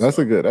happened. That's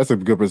a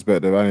good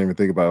perspective. I didn't even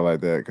think about it like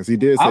that because he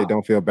did say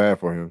don't feel bad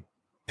for him.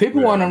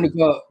 People want him to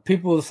go.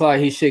 People thought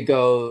he should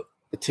go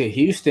to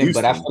Houston,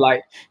 but I feel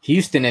like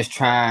Houston is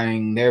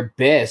trying their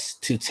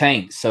best to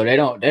tank, so they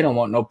don't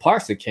want no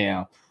parts of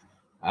Cam.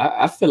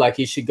 I feel like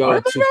he should go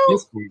to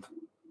Pittsburgh.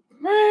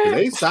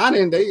 Man. You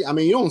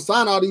don't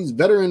sign all these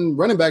veteran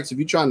running backs if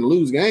you're trying to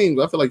lose games.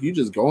 I feel like you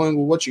just go in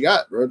with what you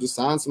got, bro. Just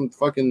sign some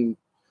fucking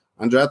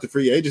undrafted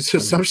free agents or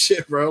some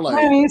shit, bro. Like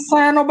they ain't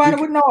sign nobody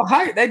with no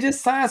height. They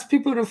just signs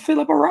people to fill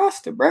up a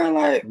roster, bro.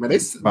 Like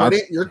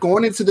you're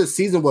going into the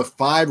season with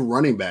 5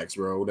 running backs,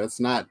 bro. That's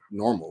not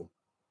normal.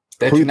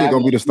 Who do you think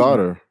gonna be the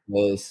starter?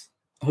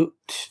 Philip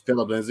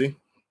Lindsay.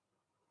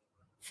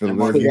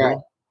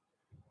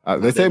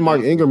 They say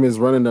Mark Ingram is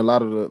running a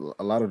lot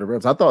of the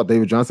reps. I thought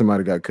David Johnson might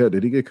have got cut.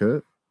 Did he get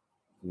cut?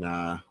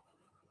 Nah.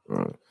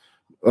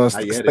 I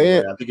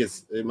think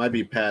it might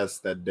be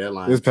past that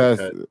deadline. It's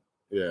past.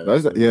 Yeah.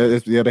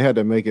 They had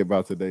to make it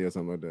about today or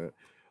something like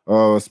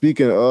that.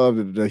 Speaking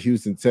of the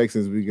Houston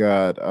Texans, we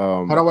got.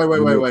 Hold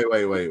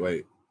on,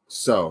 wait.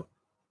 So,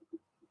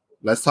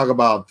 let's talk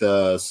about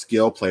the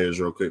skill players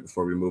real quick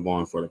before we move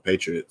on for the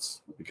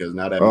Patriots, because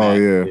now that Mac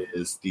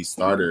is the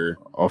starter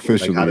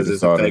officially, like how does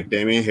this affect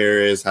Damian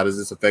Harris? How does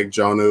this affect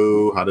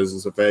Jonnu? How does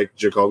this affect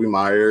Jacoby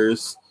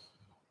Myers?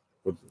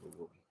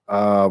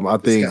 I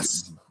think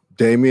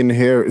Damian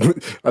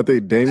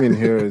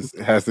Harris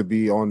has to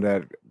be on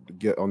that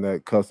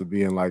cusp of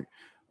being like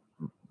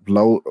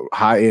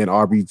high end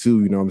RB2,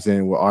 you know what I'm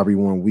saying, with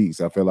RB1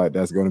 weeks. I feel like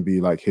that's going to be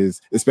like his,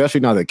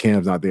 especially now that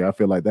Cam's not there. I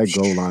feel like that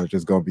goal line is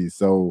just going to be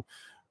so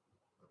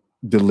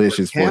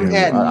delicious for him.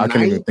 I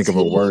can't even think of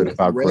a word if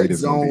I played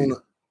his zone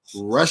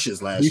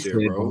rushes last year,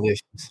 bro.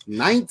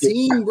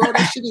 19, bro.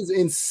 That shit is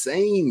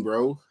insane,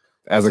 bro.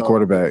 As a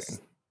quarterback,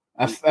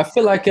 I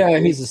feel like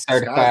he's a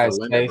certified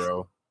safe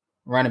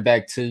running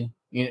back too.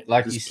 You know,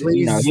 like just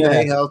you said,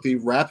 stay healthy.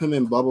 Wrap him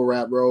in bubble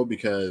wrap, bro,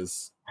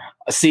 because.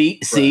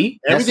 See,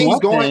 everything is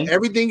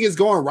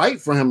going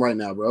right for him right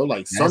now, bro.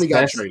 Like Sonny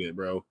got traded,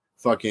 bro.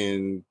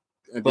 Fucking,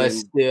 but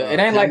still, it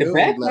ain't like the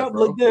backup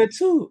look good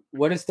too.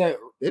 What is that?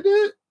 It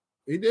did.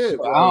 He did.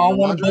 I don't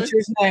want to butcher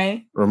his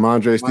name.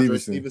 Ramondre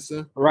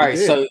Stevenson. Right.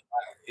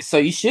 So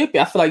you should be.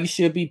 I feel like you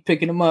should be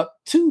picking him up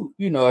too.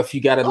 You know, if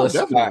you got a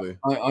little spot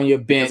on your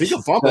bench, he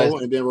can fumble,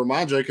 and then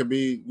Ramondre could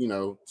be,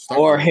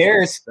 or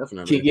Harris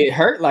can get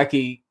hurt like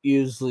he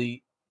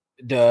usually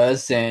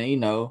does, and hey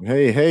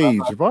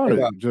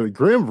Jabbar,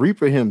 Grim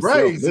Reaper himself,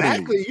 right?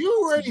 Exactly. You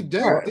already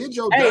did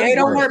your hey,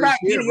 don't worry about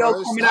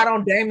video coming out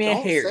on Damian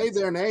Harris. Don't say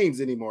their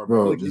names anymore,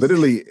 bro.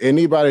 Literally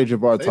anybody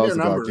Jabbar talks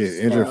about getting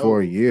injured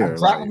for a year. I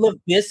dropped a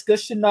Laviska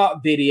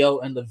Shenault video,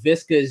 and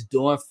Laviska is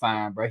doing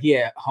fine, bro. He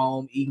at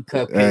home eating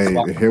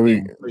cupcakes. Hey, here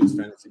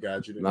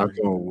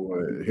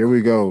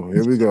we go.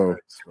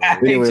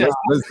 Anyway,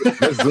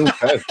 let's zoom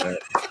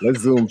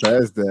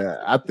past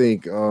that. I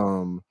think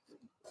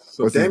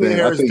so Damian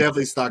Harris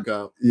definitely stock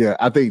up. Yeah,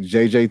 I think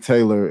JJ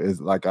Taylor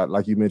is like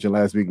you mentioned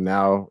last week.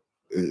 Now,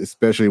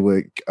 especially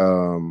with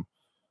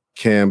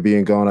Cam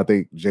being gone, I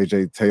think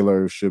JJ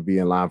Taylor should be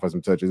in line for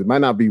some touches. It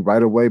might not be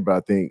right away, but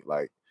I think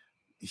like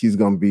he's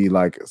gonna be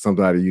like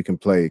somebody you can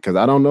play. Because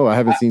I don't know, I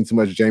haven't seen too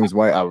much James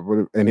White.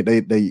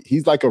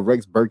 He's like a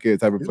Rex Burkhead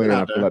type of player.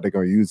 And I feel like they're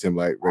gonna use him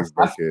like Rex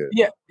Burkhead.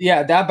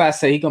 Yeah. That about to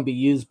say he's gonna be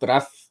used, but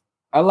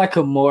I like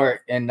him more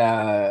in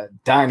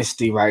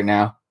Dynasty right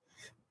now.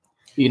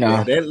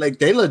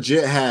 They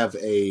legit have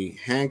a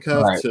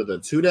handcuff to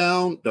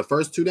the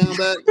first 2 down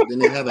back, then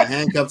they have a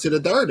handcuff to the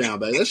 3rd down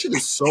back. That shit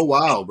is so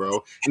wild,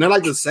 bro. And they're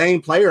like the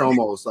same player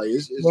almost. Like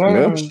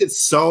it's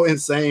so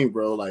insane,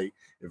 bro. Like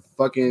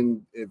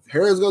If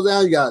Harris goes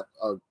down, you got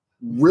a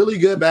really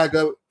good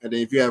backup, and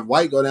then if you have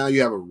White go down,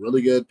 you have a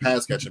really good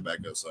pass catching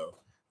backup. So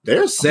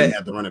they're set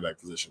at the running back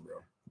position, bro.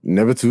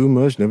 Never too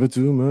much.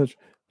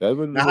 That's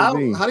what now,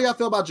 how do y'all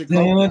feel about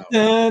Jacoby?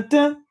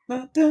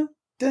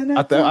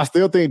 I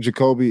still think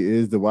Jacoby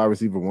is the wide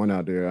receiver one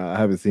out there. I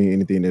haven't seen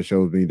anything that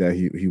shows me that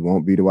he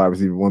won't be the wide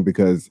receiver one,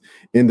 because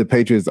in the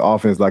Patriots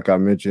offense, like I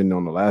mentioned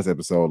on the last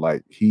episode,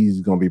 like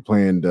he's going to be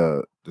playing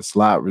the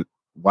slot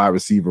wide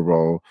receiver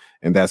role,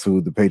 and that's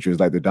who the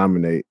Patriots like to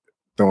dominate,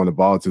 throwing the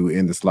ball to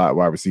in the slot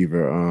wide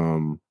receiver.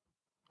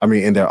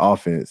 In their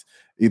offense,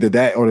 either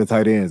that or the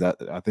tight ends.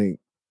 I think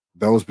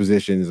those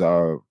positions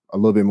are a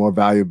little bit more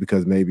valuable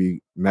because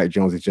maybe Mac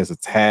Jones is just a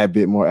tad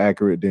bit more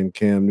accurate than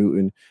Cam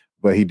Newton,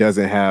 but he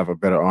doesn't have a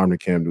better arm than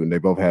Cam Newton. They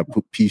both have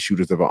pea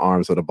shooters of an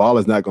arm, so the ball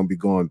is not going to be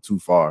going too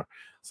far.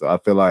 So I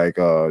feel like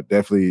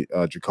definitely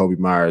Jacoby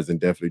Myers and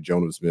definitely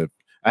Jonnu Smith.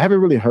 I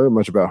haven't really heard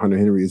much about Hunter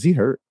Henry. Is he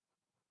hurt?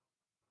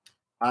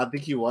 I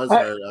think he was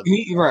hurt.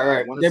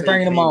 Right. They're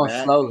bringing him on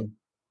slowly.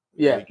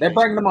 Yeah, they're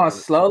bringing him on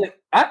slowly.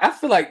 I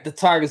feel like the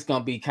target's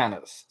going to be kind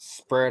of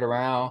spread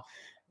around.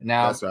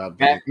 Now,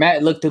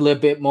 Matt looked a little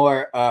bit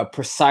more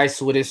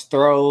precise with his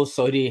throws,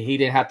 so he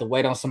didn't have to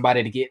wait on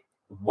somebody to get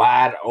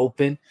wide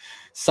open.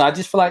 So I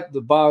just feel like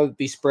the ball would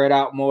be spread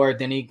out more.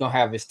 Then he's going to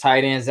have his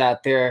tight ends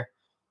out there.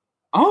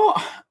 I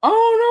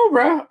don't know,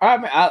 bro.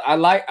 I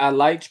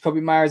like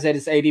Jacoby Myers at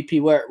his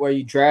ADP where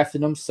you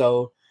drafted him.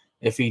 So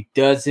if he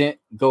doesn't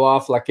go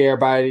off like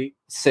everybody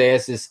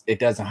says, it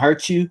doesn't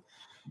hurt you.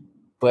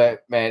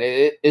 But, man,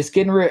 it's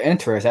getting real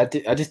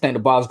interesting. I just think the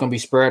ball is going to be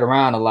spread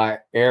around a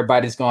lot.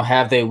 Everybody's going to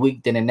have their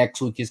week. Then the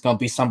next week is going to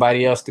be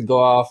somebody else to go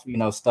off,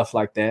 stuff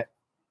like that.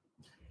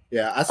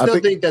 Yeah, I still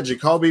think that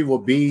Jacoby will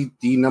be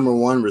the number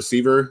one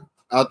receiver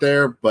out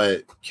there.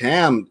 But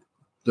Cam,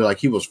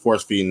 he was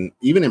force-feeding.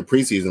 Even in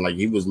preseason,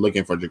 he was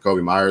looking for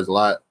Jacoby Myers a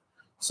lot.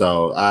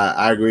 So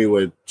I agree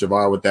with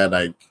Javar with that.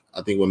 I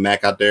think with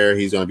Mac out there,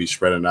 he's going to be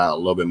spreading out a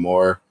little bit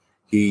more.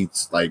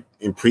 He's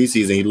in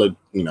preseason, he looked,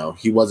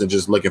 he wasn't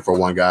just looking for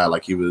one guy.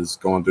 He was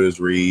going through his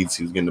reads.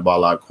 He was getting the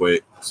ball out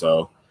quick.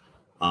 So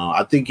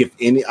I think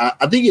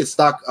I think it's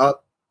stocked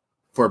up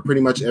for pretty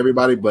much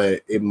everybody,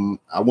 but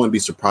I wouldn't be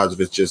surprised if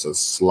it's just a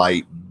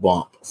slight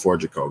bump for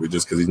Jacoby,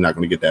 just because he's not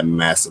going to get that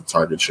massive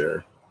target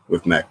share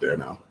with Mac there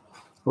now.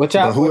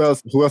 Who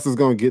else is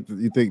going to get?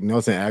 You think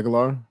Nelson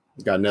Aguilar?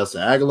 You got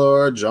Nelson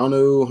Aguilar,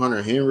 Jonnu,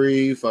 Hunter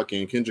Henry,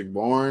 fucking Kendrick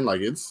Bourne.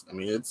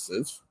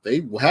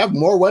 They have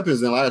more weapons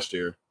than last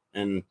year,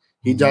 and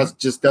he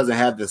just doesn't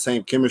have the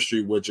same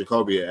chemistry with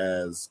Jacoby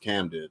as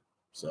Cam did.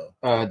 So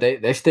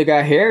they still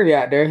got Harry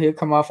out there. He'll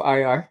come off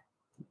IR.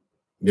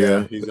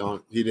 Yeah, he's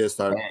on. He did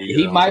start.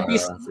 He might be.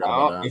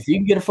 If you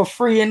can get it for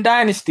free in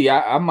Dynasty,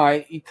 I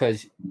might,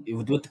 because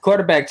with the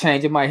quarterback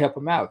change, it might help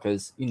him out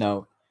because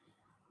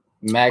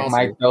Mac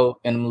might go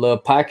in them little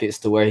pockets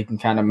to where he can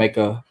kind of make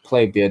a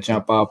play, be a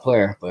jump ball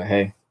player. But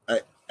hey,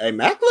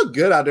 Mac looked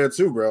good out there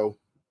too, bro.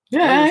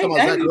 Yeah,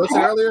 Zach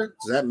Wilson earlier.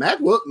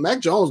 Mac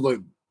Jones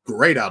looked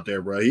great out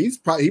there, bro. He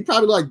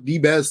probably the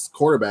best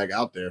quarterback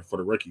out there for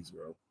the rookies,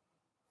 bro.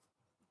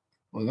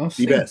 We're gonna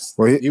see. The best.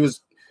 Well, he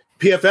was.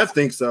 PFF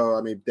thinks so.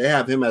 I mean, they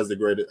have him as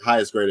the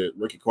highest graded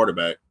rookie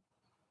quarterback.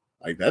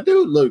 That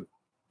dude looked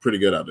pretty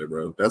good out there,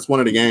 bro. That's one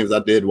of the games I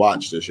did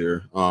watch this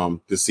year,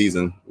 this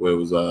season. Where it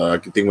was, I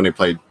think when they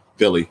played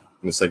Philly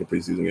in the second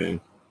preseason game.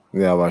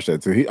 Yeah, I watched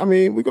that too.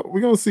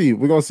 We're gonna see.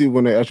 We're gonna see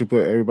when they actually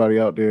put everybody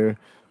out there.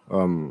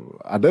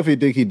 I definitely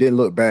think he didn't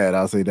look bad.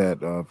 I'll say that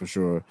for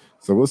sure.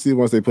 So we'll see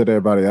once they put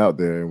everybody out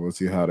there, and we'll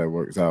see how that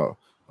works out.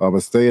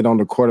 But staying on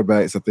the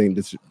quarterbacks, I think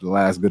this is the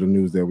last bit of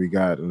news that we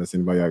got, unless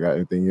anybody got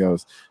anything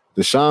else.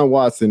 Deshaun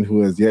Watson,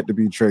 who has yet to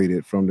be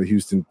traded from the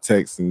Houston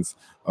Texans.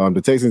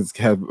 The Texans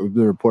have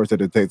the reports that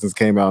the Texans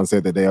came out and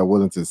said that they are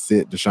willing to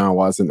sit Deshaun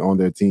Watson on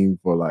their team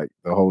for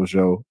the whole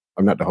show.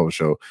 I'm not the whole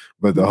show,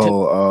 but the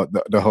whole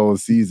the whole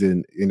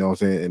season. You know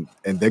what I'm saying?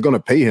 And they're going to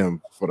pay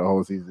him for the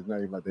whole season. It's not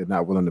even like they're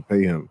not willing to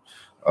pay him.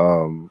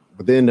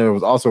 But then there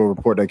was also a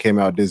report that came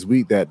out this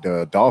week that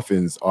the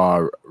Dolphins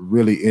are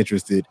really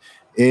interested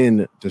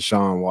in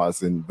Deshaun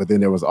Watson. But then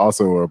there was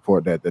also a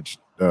report that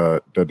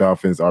the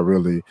Dolphins are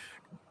really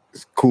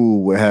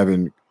cool with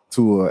having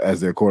Tua as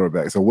their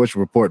quarterback. So which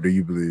report do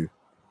you believe?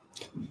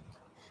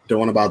 The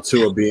one about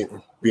Tua being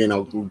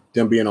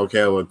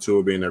okay with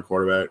Tua being their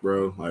quarterback,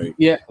 bro. And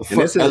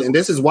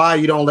this is why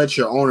you don't let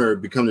your owner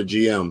become the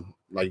GM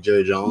like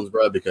Jerry Jones,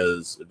 bro.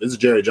 Because if this is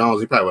Jerry Jones,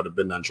 he probably would have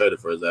been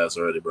untraded for his ass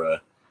already, bro.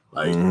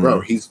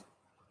 Bro, he's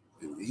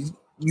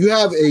you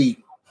have a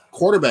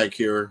quarterback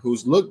here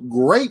who's looked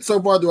great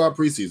so far throughout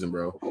preseason,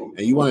 bro,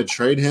 and you want to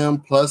trade him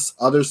plus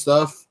other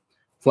stuff,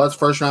 plus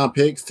first round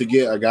picks to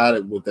get a guy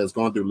that's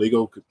going through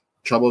legal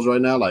troubles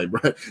right now, bro,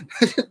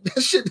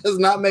 that shit does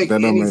not make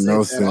any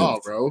sense at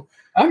all, bro.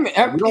 We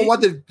don't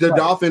want the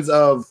Dolphins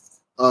of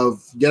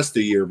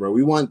yesteryear, bro.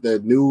 We want the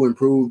new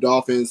improved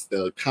Dolphins,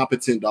 the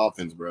competent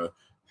Dolphins, bro.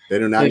 They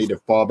do not need to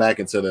fall back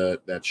into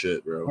that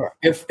shit, bro.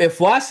 If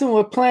Watson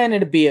were playing,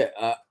 it'd be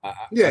a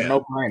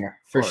no-brainer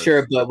for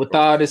sure. But with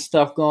all this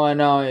stuff going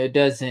on, it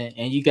doesn't.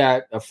 And you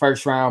got a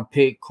first-round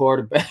pick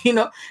quarterback.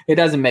 It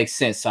doesn't make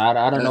sense. So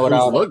I don't know what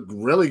all look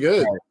really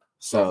good.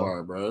 So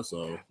far, bro.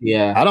 So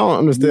yeah, I don't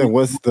understand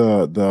what's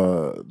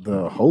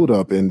the hold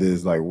up in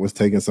this. Like, what's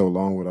taking so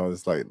long with all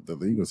this, like the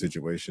legal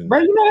situation, bro?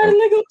 You know how the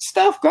legal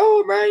stuff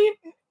go, bro.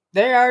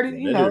 They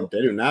already,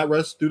 they do not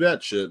rush through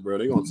that shit, bro.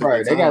 They gonna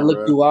take they gotta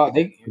look through all.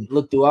 They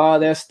look through all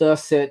that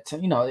stuff. It's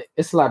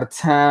a lot of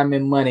time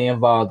and money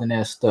involved in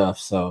that stuff.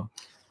 So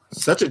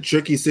such a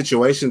tricky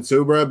situation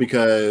too, bro.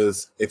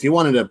 Because if you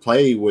wanted to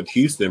play with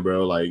Houston,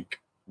 bro, like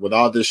with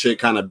all this shit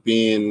kind of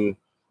being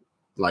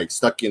like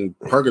stuck in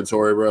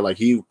purgatory, bro. Like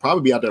he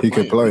probably be out there. He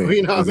could play.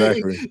 You know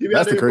exactly. I mean?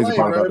 That's the crazy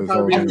part about this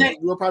whole thing.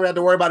 We'll probably have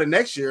to worry about it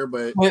next year,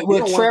 but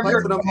with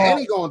Trevor, for them and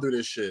he going through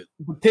this shit.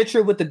 The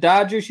picture with the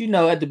Dodgers,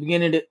 at the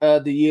beginning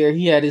of the year,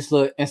 he had this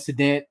little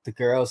incident. The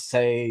girls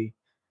say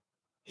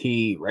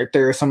he raped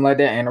her or something like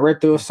that, and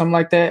raped her or something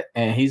like that,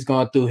 and he's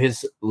going through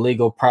his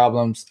legal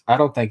problems. I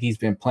don't think he's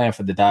been playing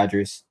for the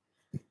Dodgers,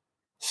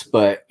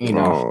 but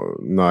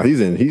no,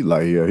 he's in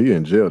jail.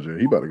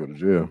 He about to go to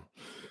jail.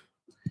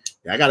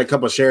 Yeah, I got a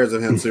couple of shares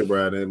of him too,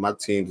 bro. And my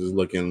team's is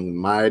looking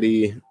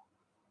mighty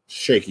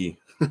shaky.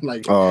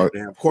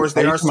 Of course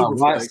they are super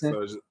flex.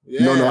 So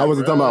no, I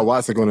wasn't talking about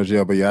Watson going to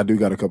jail, but I do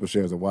got a couple of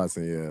shares of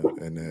Watson.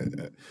 Yeah,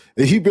 and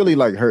he really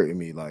hurting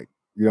me. Like,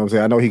 you know what I'm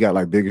saying? I know he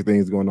got bigger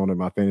things going on in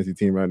my fantasy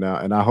team right now,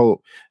 and I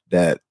hope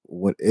that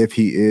if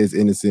he is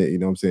innocent, you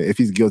know what I'm saying? If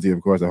he's guilty, of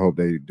course, I hope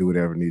they do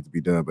whatever needs to be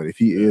done. But if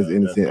he is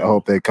innocent, I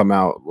hope they come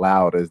out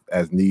loud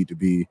as need to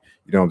be.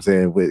 You know what I'm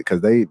saying?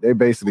 Because they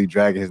basically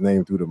dragging his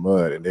name through the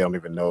mud, and they don't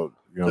even know.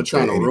 They're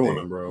trying to ruin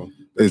him, bro.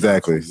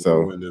 Exactly. So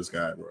ruin this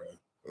guy, bro.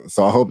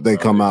 So I hope they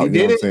come out. You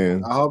know what I'm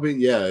saying? I hope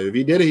if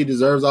he did it, he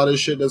deserves all this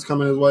shit that's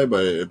coming his way.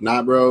 But if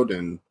not, bro,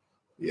 then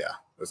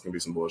that's gonna be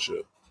some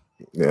bullshit.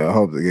 Yeah, I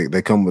hope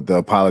they come with the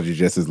apology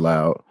just as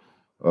loud.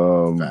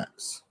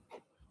 Facts.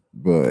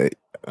 But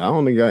I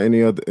don't think got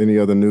any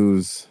other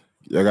news.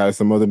 Y'all got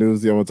some other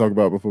news y'all want to talk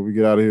about before we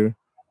get out of here?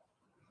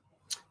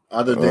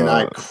 Other than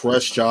I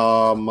crushed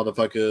y'all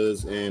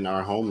motherfuckers in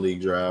our home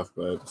league draft,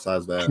 but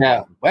besides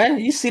that, well,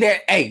 you see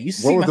that? Hey, you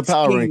see what was the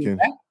power ranking?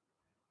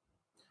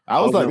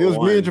 I was like, it was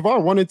me and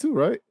Javar 1 and 2,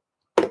 right?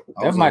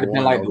 That might have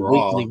been like the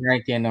weekly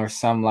ranking or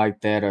something like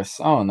that, or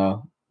I don't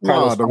know.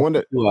 No, the one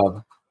that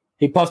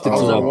he posted 2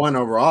 of 1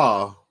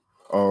 overall.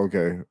 Oh,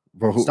 okay.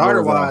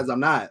 Starter wise,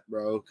 I'm not,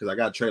 bro, because I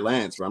got Trey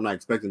Lance, but I'm not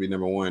expecting to be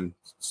number 1,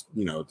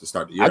 to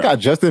start the year. I got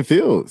Justin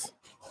Fields.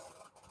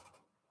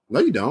 No,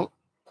 you don't.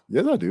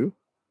 Yes, I do.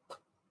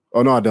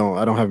 Oh no, I don't.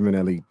 I don't have him in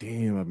that league.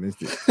 Damn, I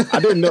missed it. I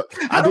didn't know.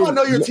 I don't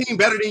know your team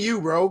better than you,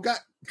 bro.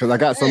 Because I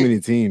got so many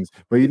teams.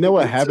 But you know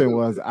what happened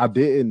was I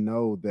didn't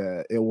know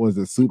that it was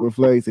a super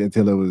flex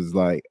until it was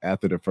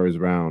after the first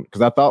round.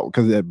 Because at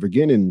the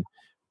beginning,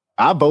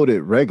 I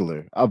voted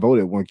regular. I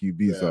voted 1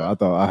 QB, so I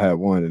thought I had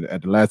one. And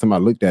at the last time I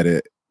looked at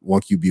it,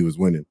 1 QB was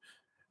winning.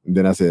 And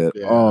then I said,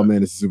 "Oh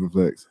man, it's a super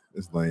flex.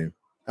 It's lame."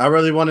 I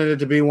really wanted it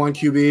to be 1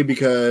 QB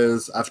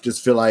because I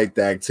just feel like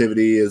the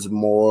activity is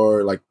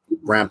more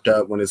ramped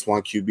up when it's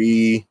 1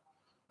 QB.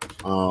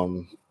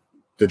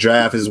 The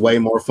draft is way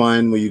more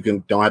fun when you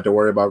don't have to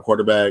worry about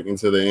quarterback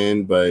until the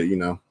end. But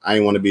I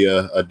didn't want to be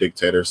a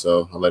dictator,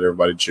 so I let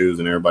everybody choose,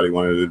 and everybody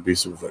wanted it to be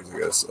super flex, I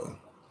guess. So,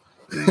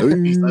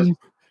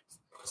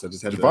 so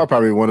just had Jafar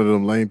probably one of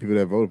them lame people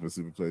that voted for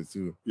super flex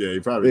too. Yeah, he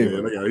probably did.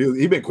 Look at him.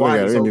 He been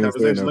quiet this whole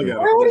conversation. Look at him.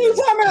 What are you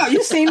talking about?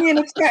 You see me in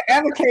the chat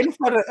advocating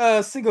for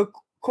the single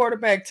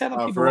quarterback,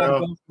 telling people what I'm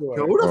going for.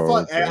 Who the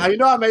fuck? Okay.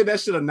 I made that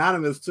shit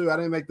anonymous too. I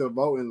didn't make the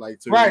voting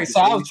right. So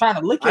I was trying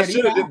to look at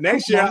it.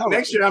 Next year,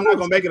 I'm not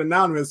gonna make it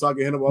anonymous so I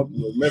can hit him up with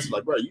a message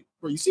like, bro,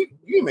 you see,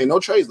 you ain't made no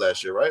trades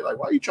last year, right? Like,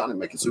 why are you trying to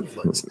make it super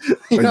flex?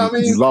 You know what I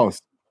mean? You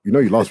lost. You know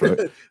you lost, right?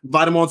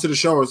 Invite him onto the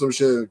show or some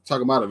shit,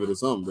 talk him out of it or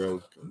something,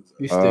 bro.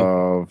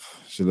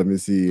 Let me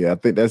see. I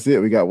think that's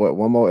it. We got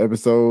one more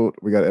episode.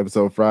 We got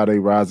episode Friday,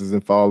 Risers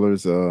and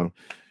Fallers.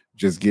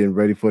 Just getting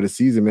ready for the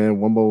season,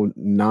 man. One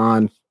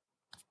more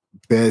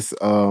best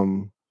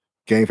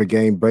game for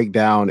game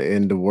breakdown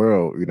in the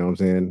world. You know what I'm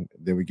saying?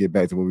 Then we get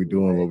back to what we're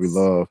doing, what we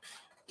love.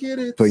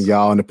 Putting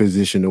y'all in a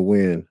position to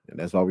win. And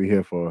that's what we're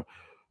here for.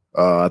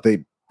 I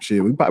think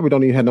we probably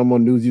don't even have no more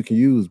news you can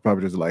use.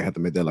 Probably just have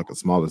to make that a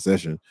smaller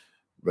session.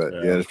 But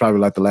yeah, it's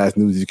probably the last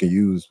news you can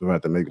use. We'll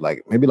have to make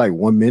maybe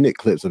 1 minute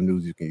clips of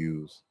news you can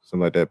use.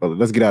 Something like that. But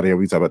let's get out of here.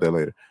 We talk about that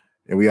later.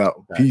 And we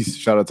out. Peace.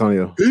 Shout out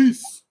Tonio.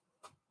 Peace.